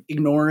sort of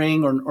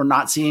ignoring or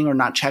not seeing or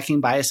not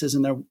checking biases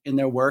in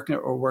their work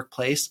or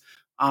workplace,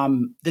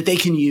 that they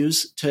can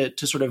use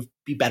to sort of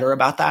be better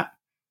about that?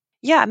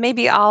 Yeah,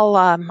 maybe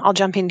I'll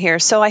jump in here.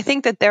 So I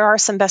think that there are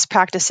some best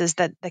practices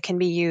that can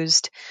be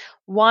used.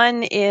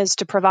 One is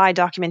to provide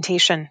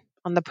documentation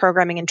on the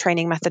programming and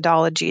training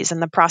methodologies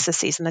and the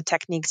processes and the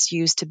techniques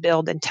used to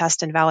build and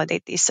test and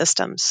validate these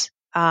systems.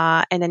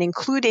 And then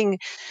including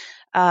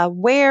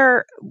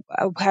where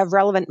have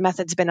relevant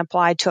methods been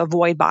applied to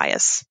avoid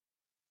bias.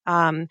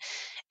 And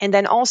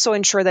then also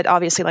ensure that,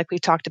 obviously, like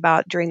we've talked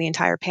about during the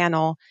entire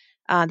panel,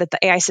 that the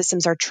AI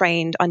systems are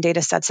trained on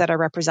data sets that are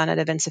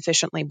representative and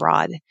sufficiently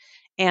broad.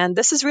 And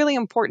this is really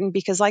important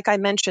because, like I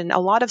mentioned, a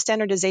lot of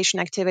standardization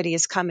activity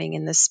is coming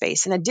in this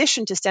space, in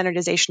addition to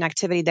standardization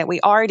activity that we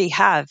already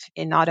have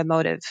in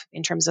automotive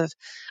in terms of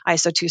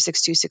ISO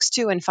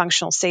 26262 and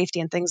functional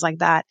safety and things like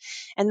that.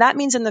 And that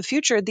means in the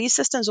future, these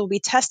systems will be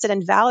tested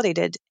and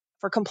validated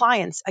for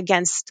compliance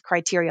against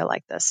criteria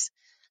like this.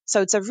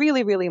 So it's a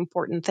really, really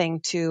important thing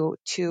to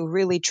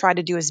really try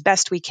to do as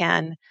best we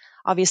can.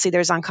 Obviously,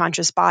 there's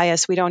unconscious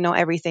bias. We don't know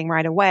everything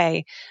right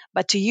away,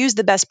 but to use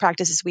the best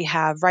practices we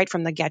have right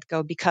from the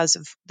get-go because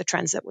of the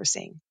trends that we're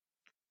seeing.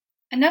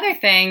 Another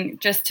thing,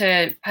 just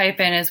to pipe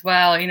in as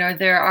well,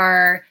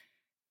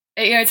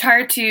 it's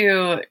hard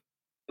to,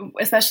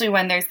 especially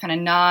when there's kind of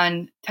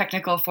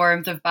non-technical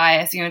forms of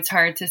bias, it's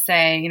hard to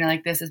say,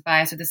 like this is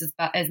bias or this is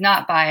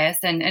not bias.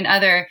 And in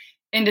other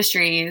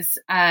industries,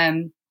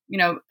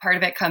 part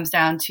of it comes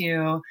down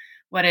to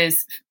what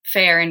is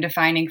fair and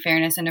defining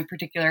fairness in a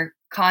particular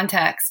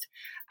context.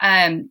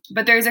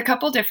 But there's a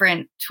couple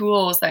different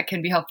tools that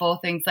can be helpful,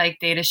 things like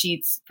data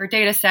sheets for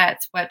data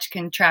sets, which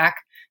can track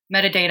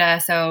metadata.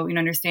 So,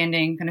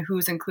 understanding kind of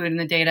who's included in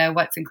the data,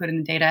 what's included in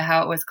the data,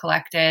 how it was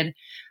collected,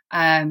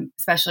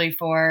 especially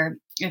for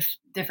if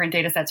different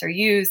data sets are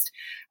used.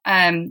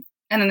 And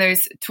then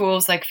there's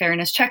tools like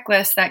fairness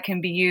checklists that can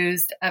be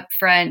used up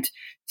front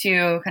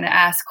to kind of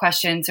ask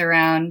questions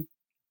around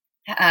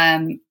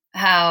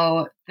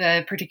how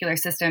the particular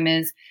system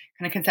is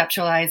kind of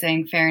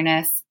conceptualizing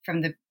fairness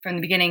from the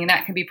beginning. And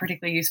that can be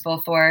particularly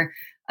useful for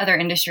other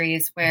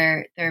industries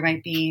where there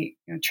might be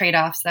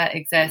trade-offs that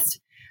exist.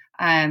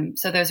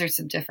 So those are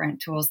some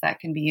different tools that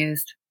can be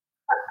used.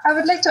 I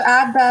would like to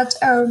add that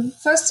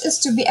first is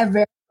to be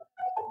aware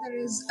there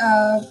is,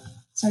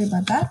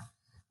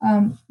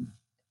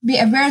 be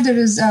aware there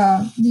is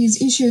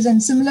these issues,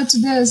 and similar to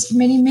this,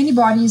 many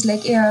bodies,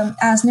 like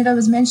as Nida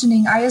was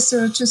mentioning,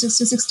 ISO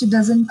 26262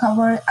 doesn't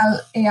cover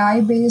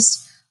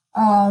AI-based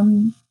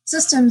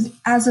systems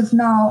as of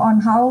now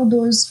on how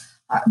those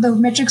the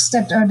metrics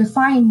that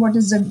define what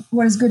is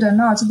good or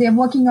not. So they're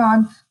working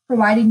on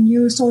providing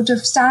new sort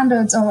of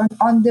standards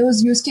on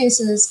those use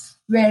cases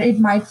where it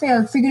might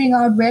fail, figuring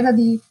out where are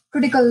the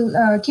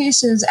critical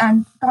cases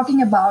and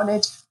talking about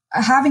it,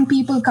 having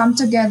people come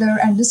together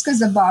and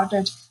discuss about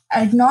it,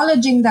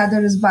 acknowledging that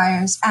there is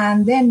bias,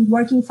 and then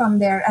working from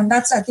there. And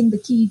that's, I think, the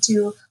key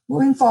to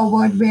moving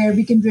forward, where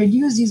we can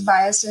reduce these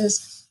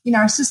biases in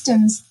our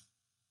systems,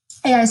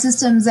 AI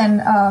systems,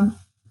 and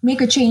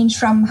make a change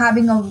from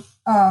having a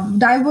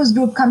diverse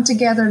group come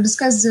together,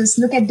 discuss this,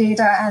 look at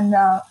data, and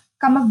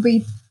come up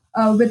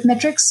with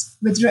metrics,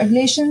 with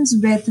regulations,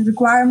 with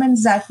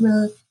requirements that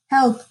will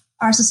help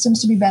our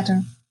systems to be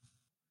better.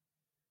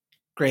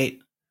 Great.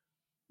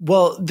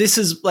 Well, this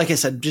is, like I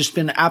said, just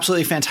been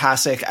absolutely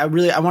fantastic. I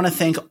want to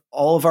thank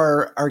all of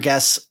our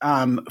guests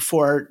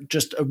for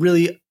just a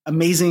really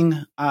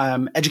amazing,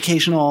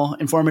 educational,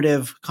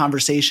 informative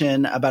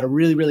conversation about a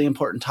really, really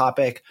important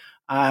topic.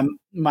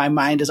 My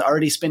mind is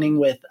already spinning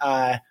with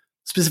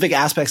specific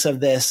aspects of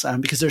this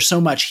because there's so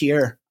much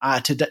here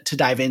to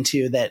dive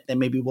into that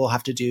maybe we'll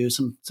have to do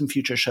some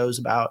future shows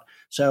about.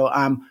 So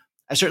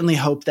I certainly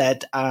hope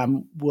that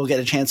we'll get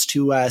a chance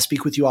to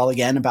speak with you all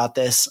again about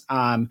this.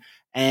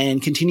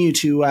 And continue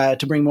to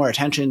bring more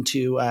attention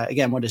to,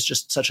 again, what is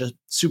just such a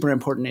super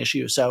important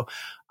issue. So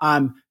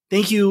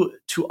thank you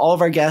to all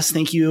of our guests.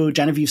 Thank you,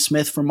 Genevieve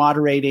Smith, for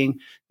moderating.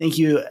 Thank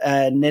you,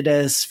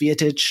 Nida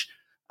Cvijetic,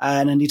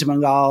 Nandita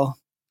Mangal,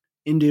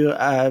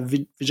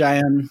 Indu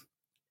Vijayan.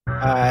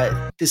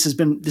 This has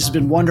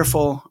been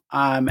wonderful,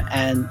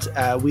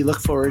 and we look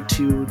forward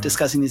to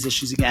discussing these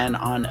issues again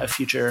on a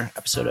future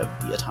episode of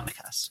the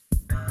AtoniCast.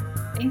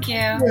 Thank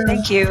you.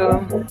 Thank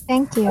you.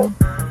 Thank you.